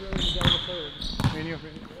 Switch it. Me and you.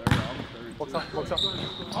 Box up.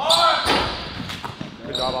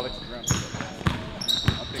 Good job, Alex. I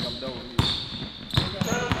think I'm done with you.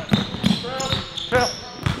 Trail.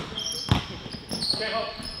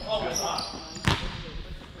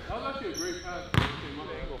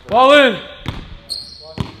 Ball in.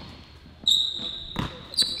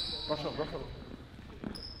 Rush up.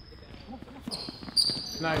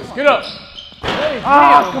 Nice. Get up.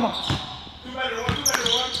 Come on.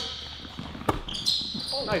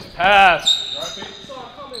 Nice pass.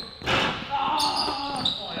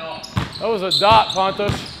 That was a dot,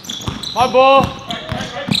 Pantos. My ball.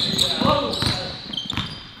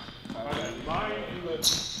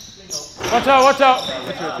 Watch out. I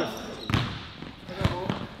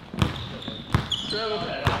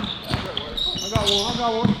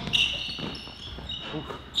got one.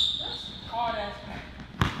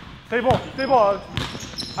 Stay ball.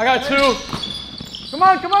 I got 2. Come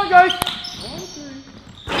on, guys.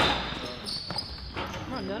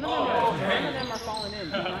 None of them are falling in.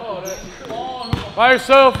 By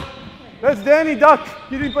yourself. That's Danny Duck.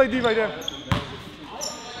 He didn't play D right there.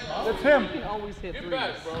 That's him. You can always hit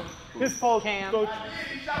 3s. His fault, Cam. coach.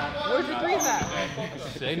 Where's your 3s at?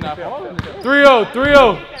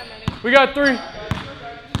 3-0. We got 3.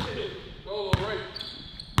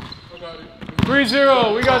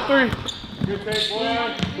 3-0. We got 3. Good take,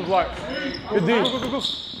 boy. Good luck. Good D. Go.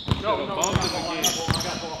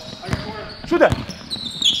 Shoot that.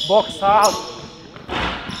 Box out.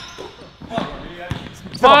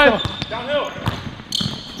 Fine. Downhill.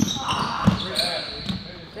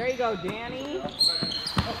 There you go, Danny.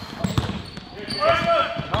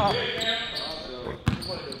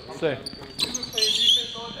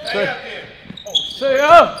 Say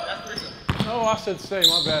up. No, I said say.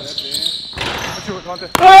 My bad. Let's see what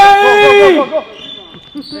content. Hey! Go.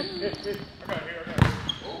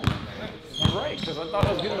 Right, because I thought I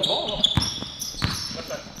was getting the ball.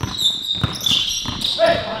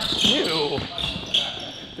 Ew.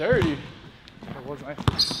 Dirty. That was nice.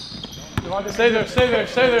 Stay there.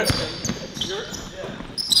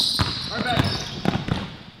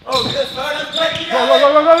 Go.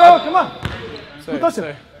 Come on. Stay.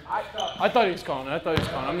 I thought he was calling.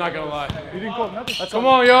 I'm not going to lie. You didn't call nothing. Come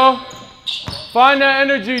on, y'all. Find that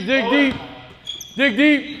energy. Dig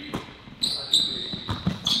deep.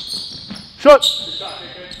 Shut.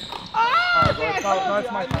 Alright, bro. Now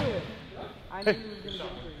it's my time. I knew he was going to get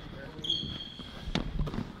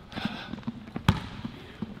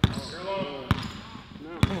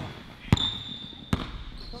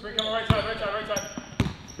 3. Spring coming right side.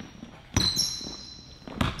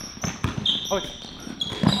 Alex.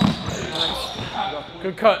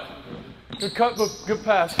 Good cut, but good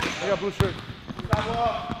pass. I got blue shirt.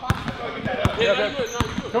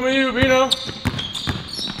 Coming to you, Bino.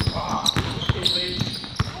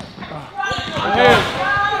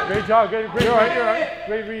 Great job. Great. You're all right.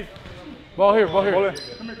 Great read. Ball here. Ball in. I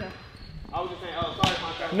was just saying,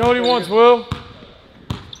 sorry, You know what he wants, Will.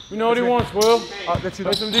 You know what he wants, Will. Let's see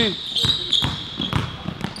Play some D.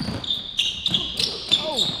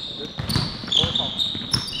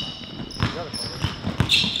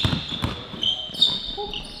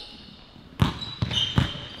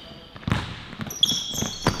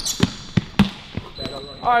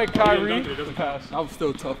 right, Kyrie. It doesn't pass. I'm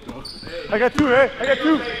still tough though. I got two, eh? I got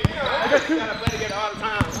two. I got two. Gotta play together all the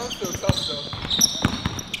time. I'm still tough though.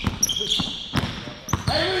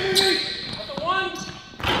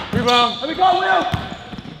 Rebound. Let me go, Will.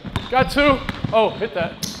 Got two. Oh, hit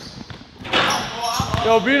that.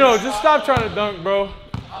 Yo, Bino, just stop trying to dunk, bro.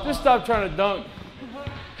 Just stop trying to dunk.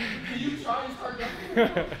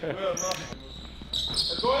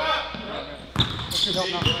 Let's go up.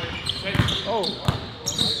 Oh.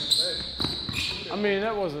 I mean,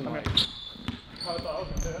 that wasn't like.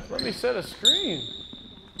 Let me set a screen.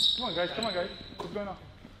 Come on, guys. Come on, guys. What's going on?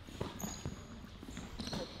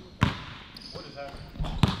 What is happening?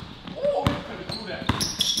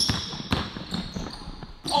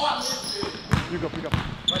 You go, you go.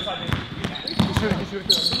 Right side, He's shooting.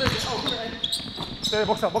 Stay,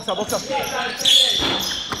 box up. Watch out.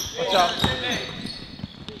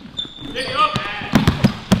 Pick it up.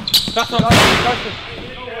 That's us.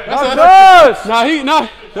 That's us! Nah,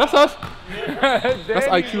 that's us. That's That's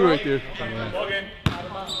IQ right there. Ball game.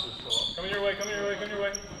 Coming your way.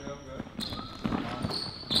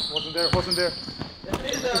 Wasn't there.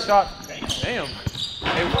 Good shot. Damn.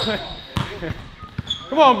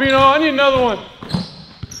 Come on, Bino. I need another one.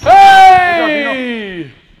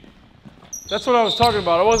 Hey! That's what I was talking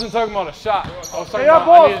about. I wasn't talking about a shot. I was talking Stay about up,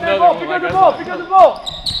 ball. I need another one. Pick Like up the I ball. said. Pick up the ball.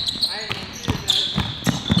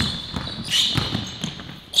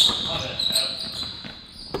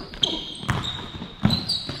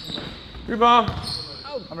 Rebound.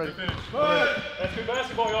 I'm ready. That's good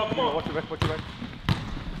basketball, y'all. Come on. Watch your back.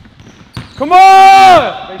 Come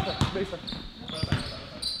on! Baseline.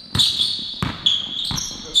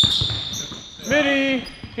 Midi.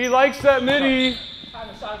 He likes that midi.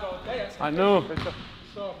 I know.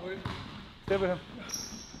 Stay with him.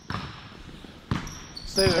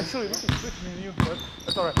 Stay there. Actually, we can switch me and you, but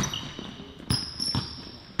that's all right.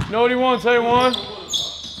 Know what he wants, A1?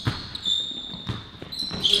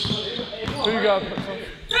 Who you got?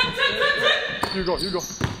 You go.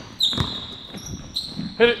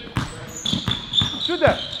 Hit it. Shoot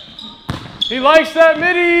that. He likes that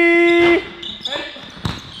midi.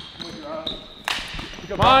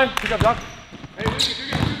 Mine. Pick up, Doc. He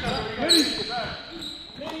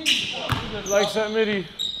likes that midi.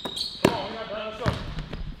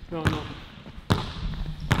 No.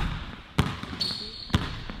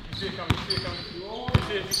 You see it coming.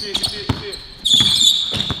 You see it.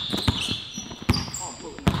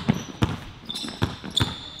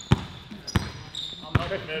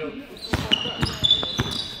 Middle.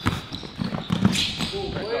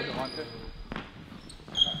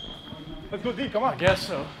 Let's go deep, come on. I guess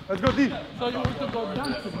so. Let's go deep. So you want to go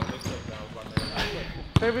down to me.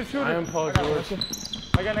 Favorite shooter. I am Paul George.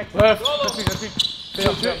 I got next. Left. That's me. Stay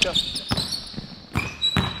up.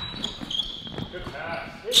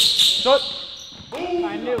 Shut. I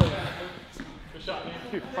knew it. Good shot, man.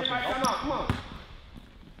 Dude, fucking hell. Come on.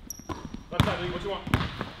 Left side, Lee. What you want?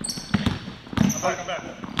 Come back.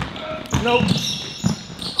 Nope.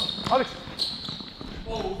 Alex.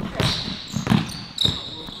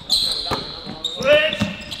 Switch.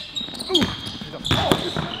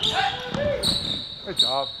 Good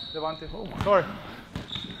job, Devante. Oh, sorry.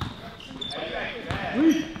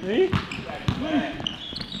 Me?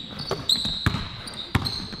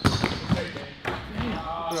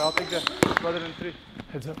 I'll take that rather than 3.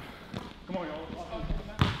 Heads up. Come on, y'all.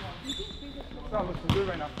 That looks good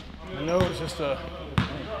right now. I know it's just a.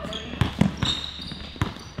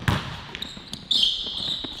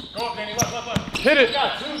 Go up, Danny. Left. Hit it.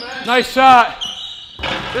 Nice shot.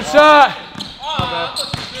 Good shot.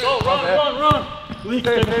 Go, run.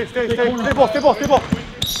 Stay ball.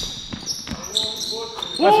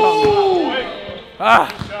 Woo! Ah.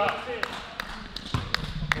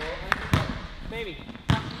 Baby.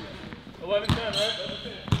 11-10, right? 11-10.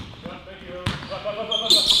 Thank you. Left.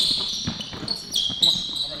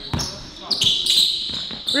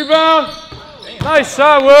 Rebound. Nice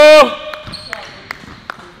shot, Will.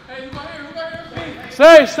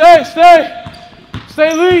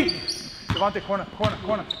 Stay, Lee. Devante, corner.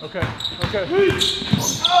 Okay.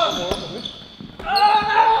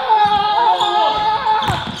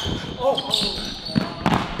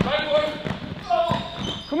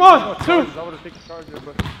 Come on, 2. I would have taken charge there,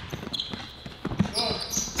 but.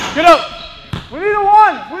 Get up. We need a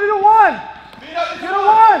 1. Get a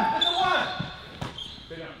 1.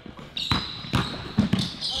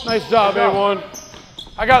 Nice job, A1.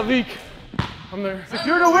 I got leak. I'm there.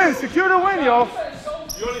 Secure the win, y'all.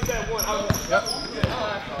 You only said 1.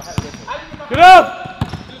 Get up.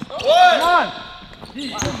 Come on.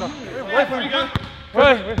 Wait for me, gun.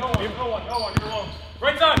 Wait. No one. You're wrong.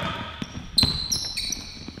 Right side.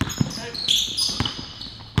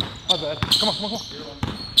 My bad. Come on, come on,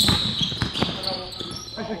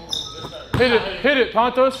 come on. Hit it,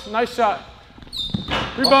 Pantos. Nice shot.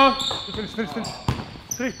 Rebound.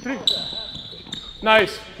 Finish. Three.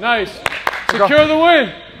 Nice. Secure the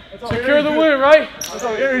win. Secure the win, right? That's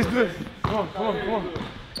all Aries do. Come on.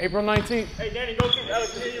 April 19th. Hey, Danny, go through.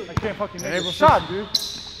 Alex, hear you. I can't fucking make April a shot, dude.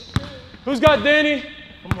 Who's got Danny?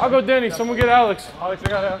 I'll go Danny. Someone get Alex. Alex, I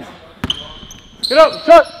got Alex. Get up,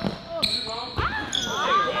 shot.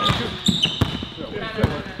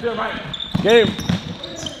 Game.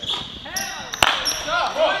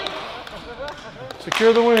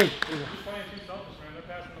 Secure the win.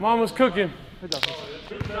 Mama's cooking.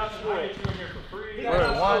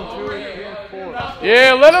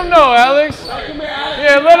 Yeah, let him know, Alex.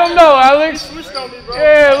 Yeah, let him know, Alex.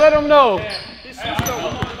 Yeah, let him know.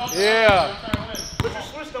 Yeah.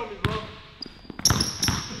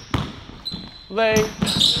 Lay.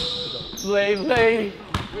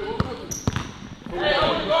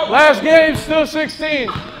 Last game, still 16.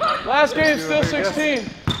 Last game, still 16.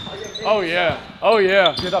 Oh, yeah.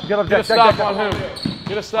 Get up, Get a Jack. stop on him.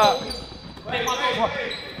 Get a stop. Come on.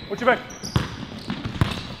 What's your back?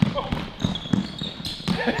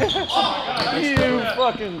 You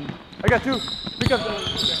fucking. I got two. Pick up. No. I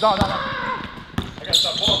got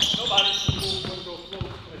stop ball. Nobody.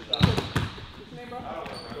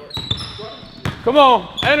 Come on.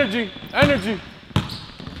 Energy.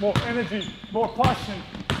 More energy. More passion.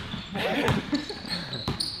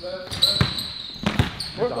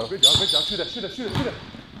 Good job. Shoot it.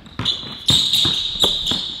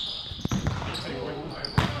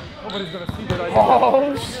 Nobody's gonna see that I did that.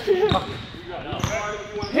 Oh, shit.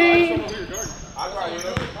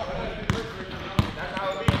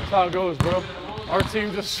 That's how it goes, bro. Our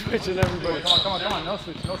team just switching everybody. Come on. No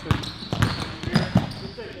switch.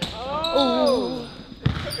 Oh.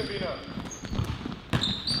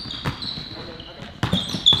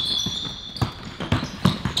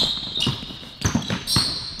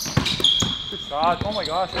 Good shot. Oh my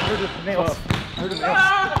gosh, I heard the nails. That's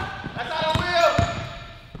not a wheel.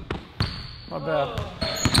 My bad.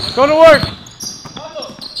 Go to work.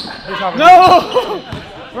 No!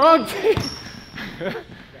 Wrong team.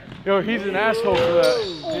 Yo, he's an asshole for that.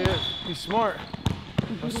 Yeah, he's smart.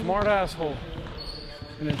 A smart asshole.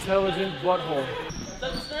 An intelligent butthole.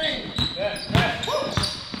 Set the screen.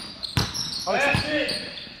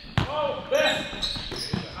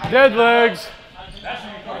 Dead legs.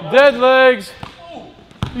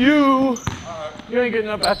 You ain't getting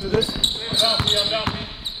up after this.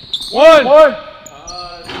 One.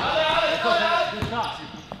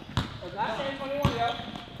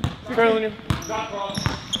 Trailing you.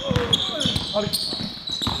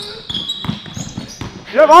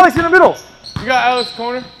 You have Alex in the middle. You got Alex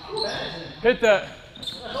corner. Hit that.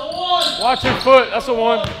 Watch your foot. That's a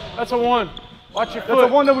one. Watch your foot. That's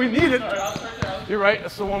the one that we needed. You're right.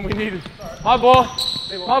 That's the one we needed. My ball.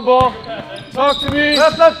 Talk to me.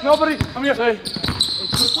 Left. Nobody. I'm here. Say.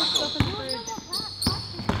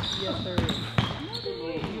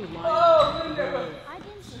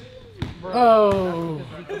 Oh.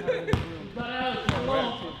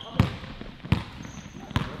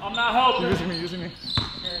 I'm not helping. Using me.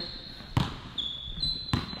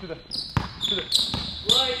 Do that.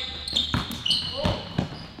 Right.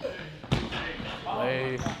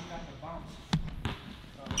 Lay.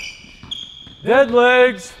 Dead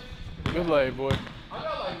legs. Good lay, boy.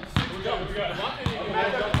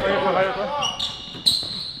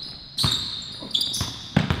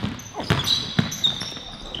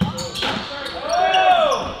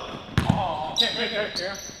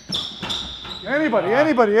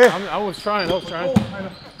 Anybody, yeah. I was trying. I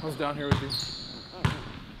was down here with you.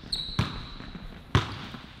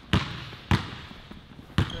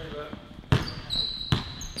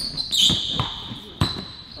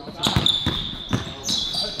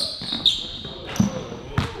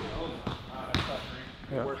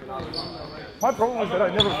 My problem is that I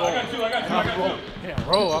never roll. I got two. Yeah,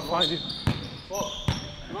 roll. I'll find you.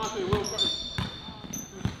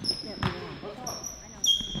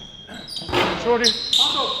 Shorty.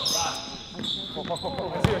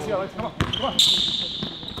 I see, Alex. Come on.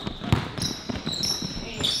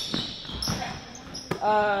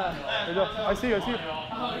 I see. I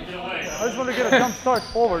just want to get a jump start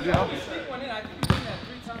forward, you know.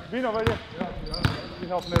 Bino, right there. You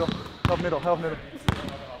help middle.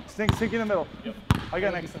 Sink in the middle. I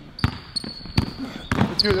got next.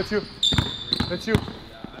 That's you.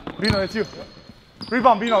 Bino, that's you.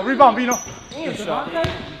 Rebound, Bino. Good shot.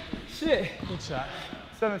 Shit. Good shot.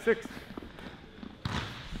 7-6.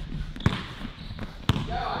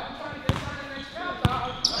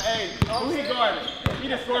 Hey, who he guarding? He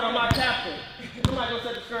just scored on my captain. Somebody go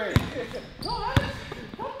set the screen.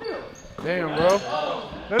 Damn, bro.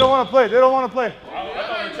 They don't want to play. They don't want to play. I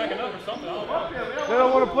thought we were checking up or something. They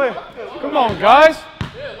don't want to play. Come on, guys.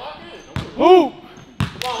 Who? Come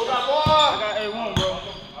on, we got ball. I got A1, bro.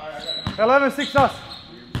 11-6 us.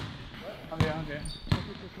 I'm here. I'm here.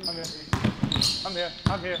 I'm here. I'm here.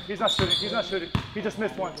 I'm here. He's not shooting. He's not shooting. He just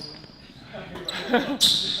missed one.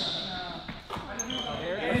 That's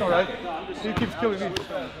all right. He keeps killing me.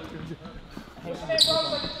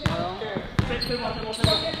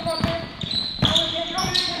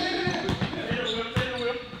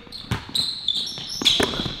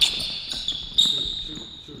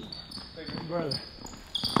 Brother.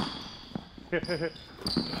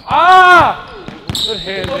 Ah! Good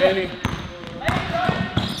hand, Danny.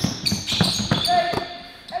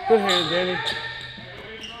 Good hand, Danny.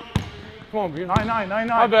 Come on, Bino. 9-9. 9-9.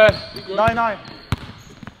 My bad. 9-9.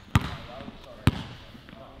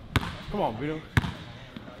 Come on, Bino.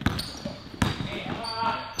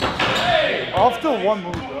 Off to one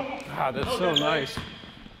move, bro. God, that's so nice.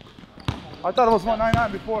 I thought it was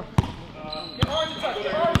 1-9-9 before.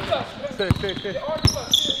 Stay.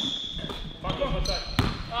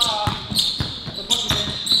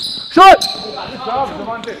 Shot! Good job,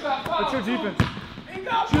 Devontae. That's your defense.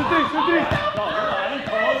 Shoot three.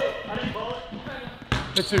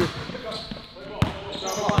 It's you.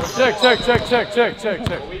 Check.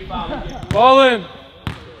 Ball in.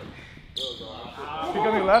 Keep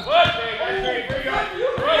coming left.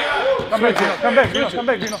 Come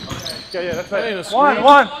back, Bino. Yeah, that's That ain't a right. screen.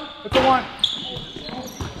 One. It's a one.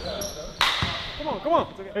 Come on.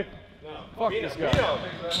 Hey, Fuck this guy.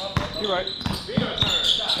 You're right.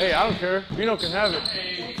 Hey, I don't care. Bino can have it.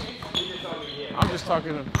 I'm just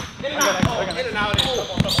talking to him. I got it.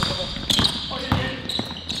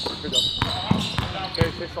 Good job. Okay,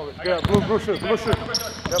 stay solid. Yeah, blue shoot. Yep.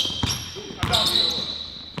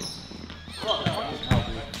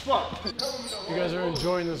 You guys are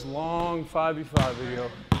enjoying this long 5v5 video.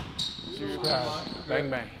 Bang,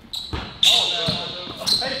 bang.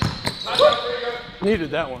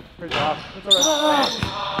 Needed that one. Good job. That's all right.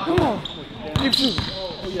 Come on. Keep shooting.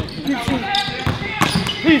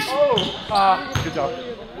 Peace. Good job.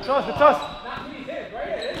 It's us.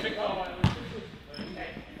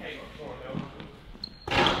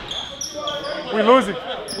 We're losing.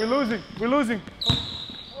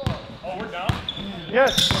 Oh, we're down?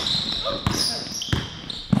 Yes.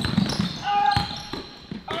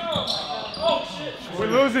 We're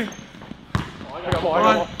losing. I got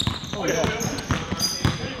ball.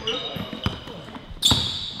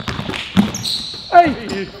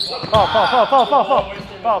 Hey! Foul. I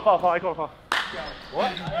call foul.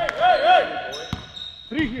 What? Hey!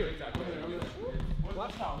 3 here.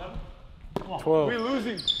 12. We're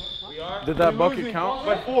losing. Did that bucket count?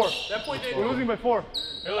 By 4. That point We're losing by 4.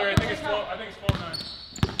 Hillary, I think it's 12. I think it's 12-9.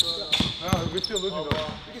 No, we're still losing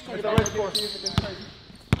though. It's the right score.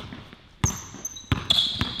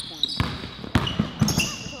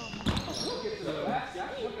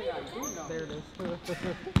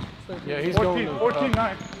 Yeah, he's going to.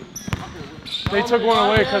 14-9. They took one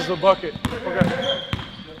away because of the bucket. Okay.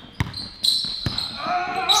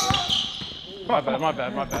 My bad.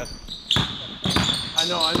 I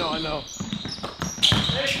know.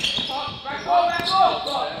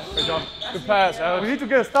 Good job. Good pass, We Alex. need to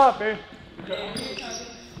get a stop, eh?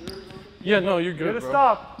 Yeah, no, you're good, Get a bro.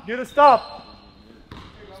 stop. Get a stop.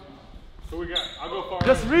 So we got, I'll go far.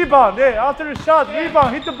 Just rebound. Hey, after the shot,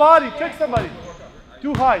 rebound. Hit the body. Check somebody.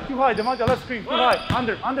 Too high. Devontae, left screen. Too high.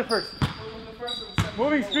 Under first.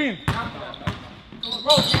 Moving screen.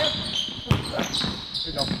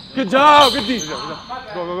 Good job. Good D.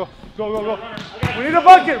 Go. We need a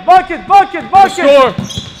bucket. Score.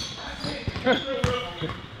 Good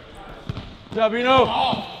job, Bino.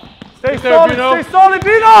 Stay there, solid. Bino. Stay solid,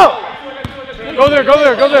 Bino. Go there.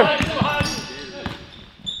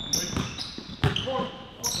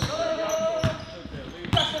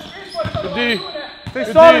 Good D. Stay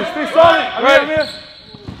solid. I'm Right. here.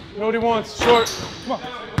 You know what he wants. Short. Come on.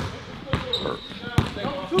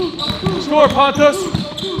 Score, Pantos.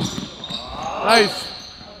 Nice.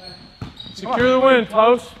 Secure the win,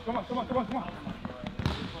 Toast. Come on.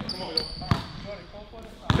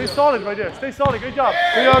 Stay solid right there. Stay solid. Good job.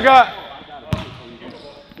 Who y'all got?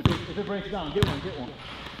 If it breaks down, get one.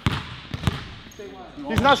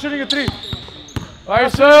 He's not shooting a 3. By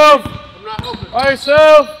yourself.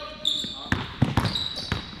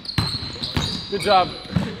 Good job.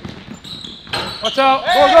 Watch out.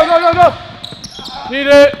 Go. Need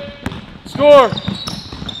it. Score.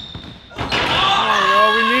 Come on,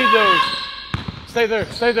 y'all. We need those. Stay there,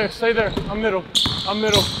 stay there, stay there. I'm middle. I'm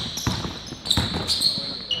middle.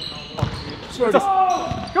 Come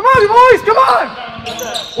on, you boys, come on!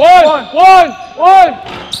 One!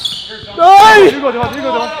 Hey! You go, Devon, you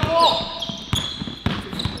go, Devon.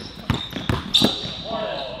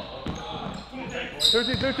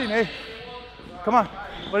 13, hey. Come on.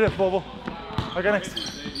 What is it, Bobo? I got next.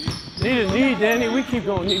 Need, Danny. We keep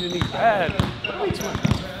going need bad.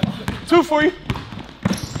 2 for you.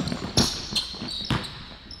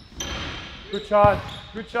 Good shot.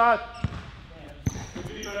 Good shot.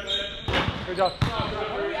 Good job.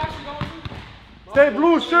 Stay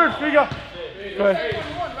blue shirt, Friga. Go ahead.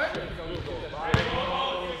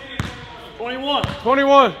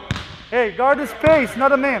 21. Hey, guard the space,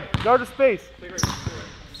 not a man. Guard the space.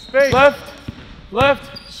 Space. Left.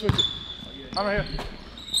 Switch it. I'm right here.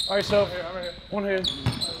 All right, so. I'm right here. One hand.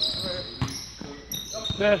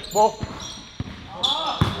 Dead. Ball. Okay,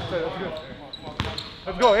 that's good.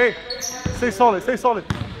 Let's go, hey. Stay solid, stay solid.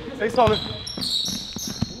 Stay solid.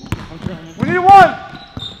 We need one!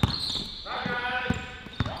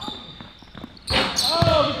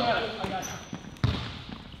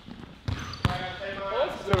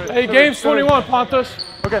 Hey, game's 21, Pantos.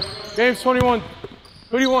 Okay. Game's 21.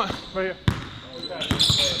 Who do you want? Right here.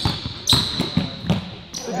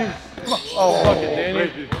 Come on. Oh, fuck it, Danny.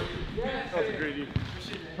 Great, dude. That was a great deal.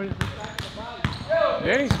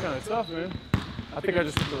 Danny's kind of tough, man. I think I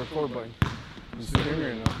just hit the record button. Is it in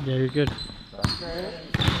here now? Yeah, you're good.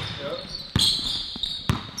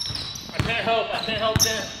 I can't help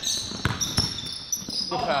Dan.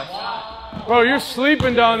 Good pass. Bro, you're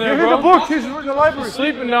sleeping down there, Give him bro. the book, he's in the library. You're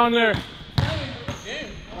sleeping down there.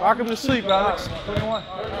 Rock him to sleep, Alex. 21.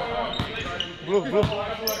 Blue.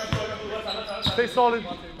 Stay solid.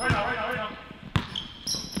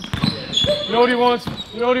 You know what he wants. Hit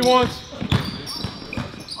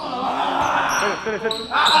it. Stay up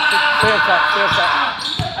top.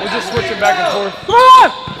 We're just switching back and forth. Come on!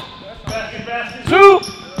 Two.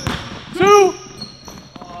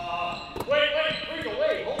 Wait.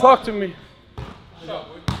 Talk to me.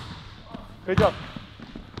 Great job.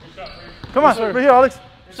 Come on, sir. right here, Alex.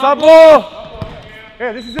 Stop ball.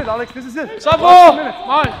 Hey, this is it, Alex. This is it. Stop Last ball. 2 minutes.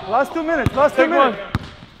 Mine. Last 2 minutes. Last 2 Take one. minutes.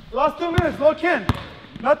 Last 2 minutes. Lock in.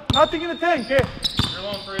 Nothing in the tank. Okay.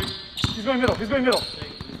 He's going middle.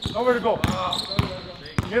 Nowhere to go.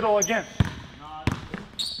 Middle again.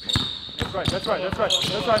 That's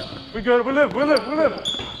right. We good. We live.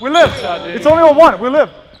 It's only a 1. We live.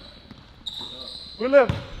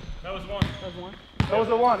 That was one.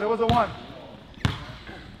 There was a one.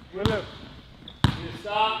 We live.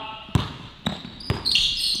 Stop.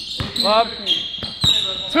 Lob.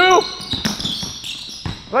 2.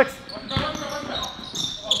 Lex.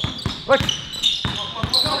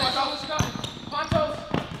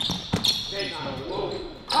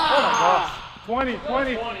 20.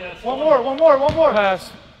 One more.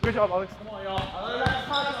 Pass. Good job, Alex.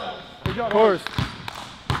 Good job. Of course.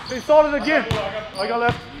 Stay solid again. I got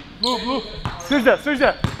left. Blue. Switch that.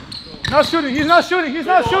 He's not shooting.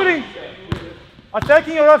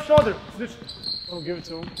 Attacking your left shoulder. Don't give it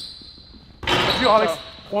to him. That's you, Alex.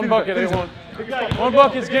 One bucket, Finish A1. it. One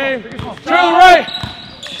bucket's game. Trail right.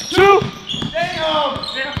 2.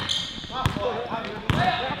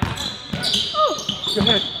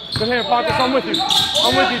 Good hand, Pantos. I'm with you,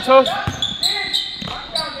 Toast.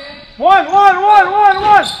 One. Come on,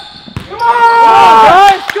 guys. Come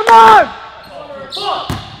on.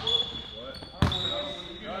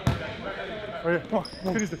 Right here. Come on.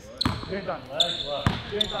 Finish this. Game time.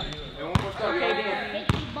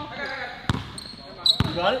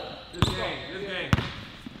 You got it?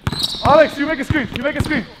 Alex, you make a screen.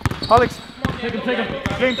 Alex, take him.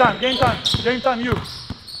 Game time, you.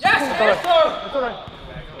 Yes, That's all right.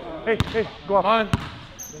 Hey, go up. Mine.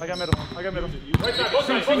 I got middle.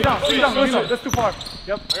 Sing down, Bino. That's too far.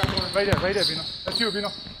 Yep. Right there, Bino. That's you, Bino.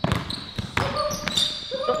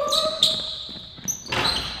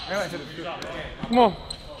 Come on.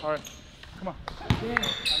 All right. Come on.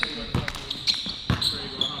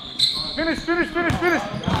 Finish. Finish, Bino.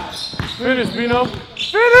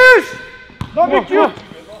 Finish! Don't be cute.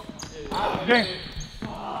 Game.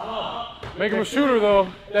 Make him a shooter, though.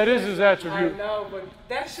 That is his attribute. No, but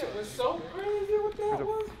that shit was so crazy. What that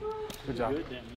was, bro? Good job.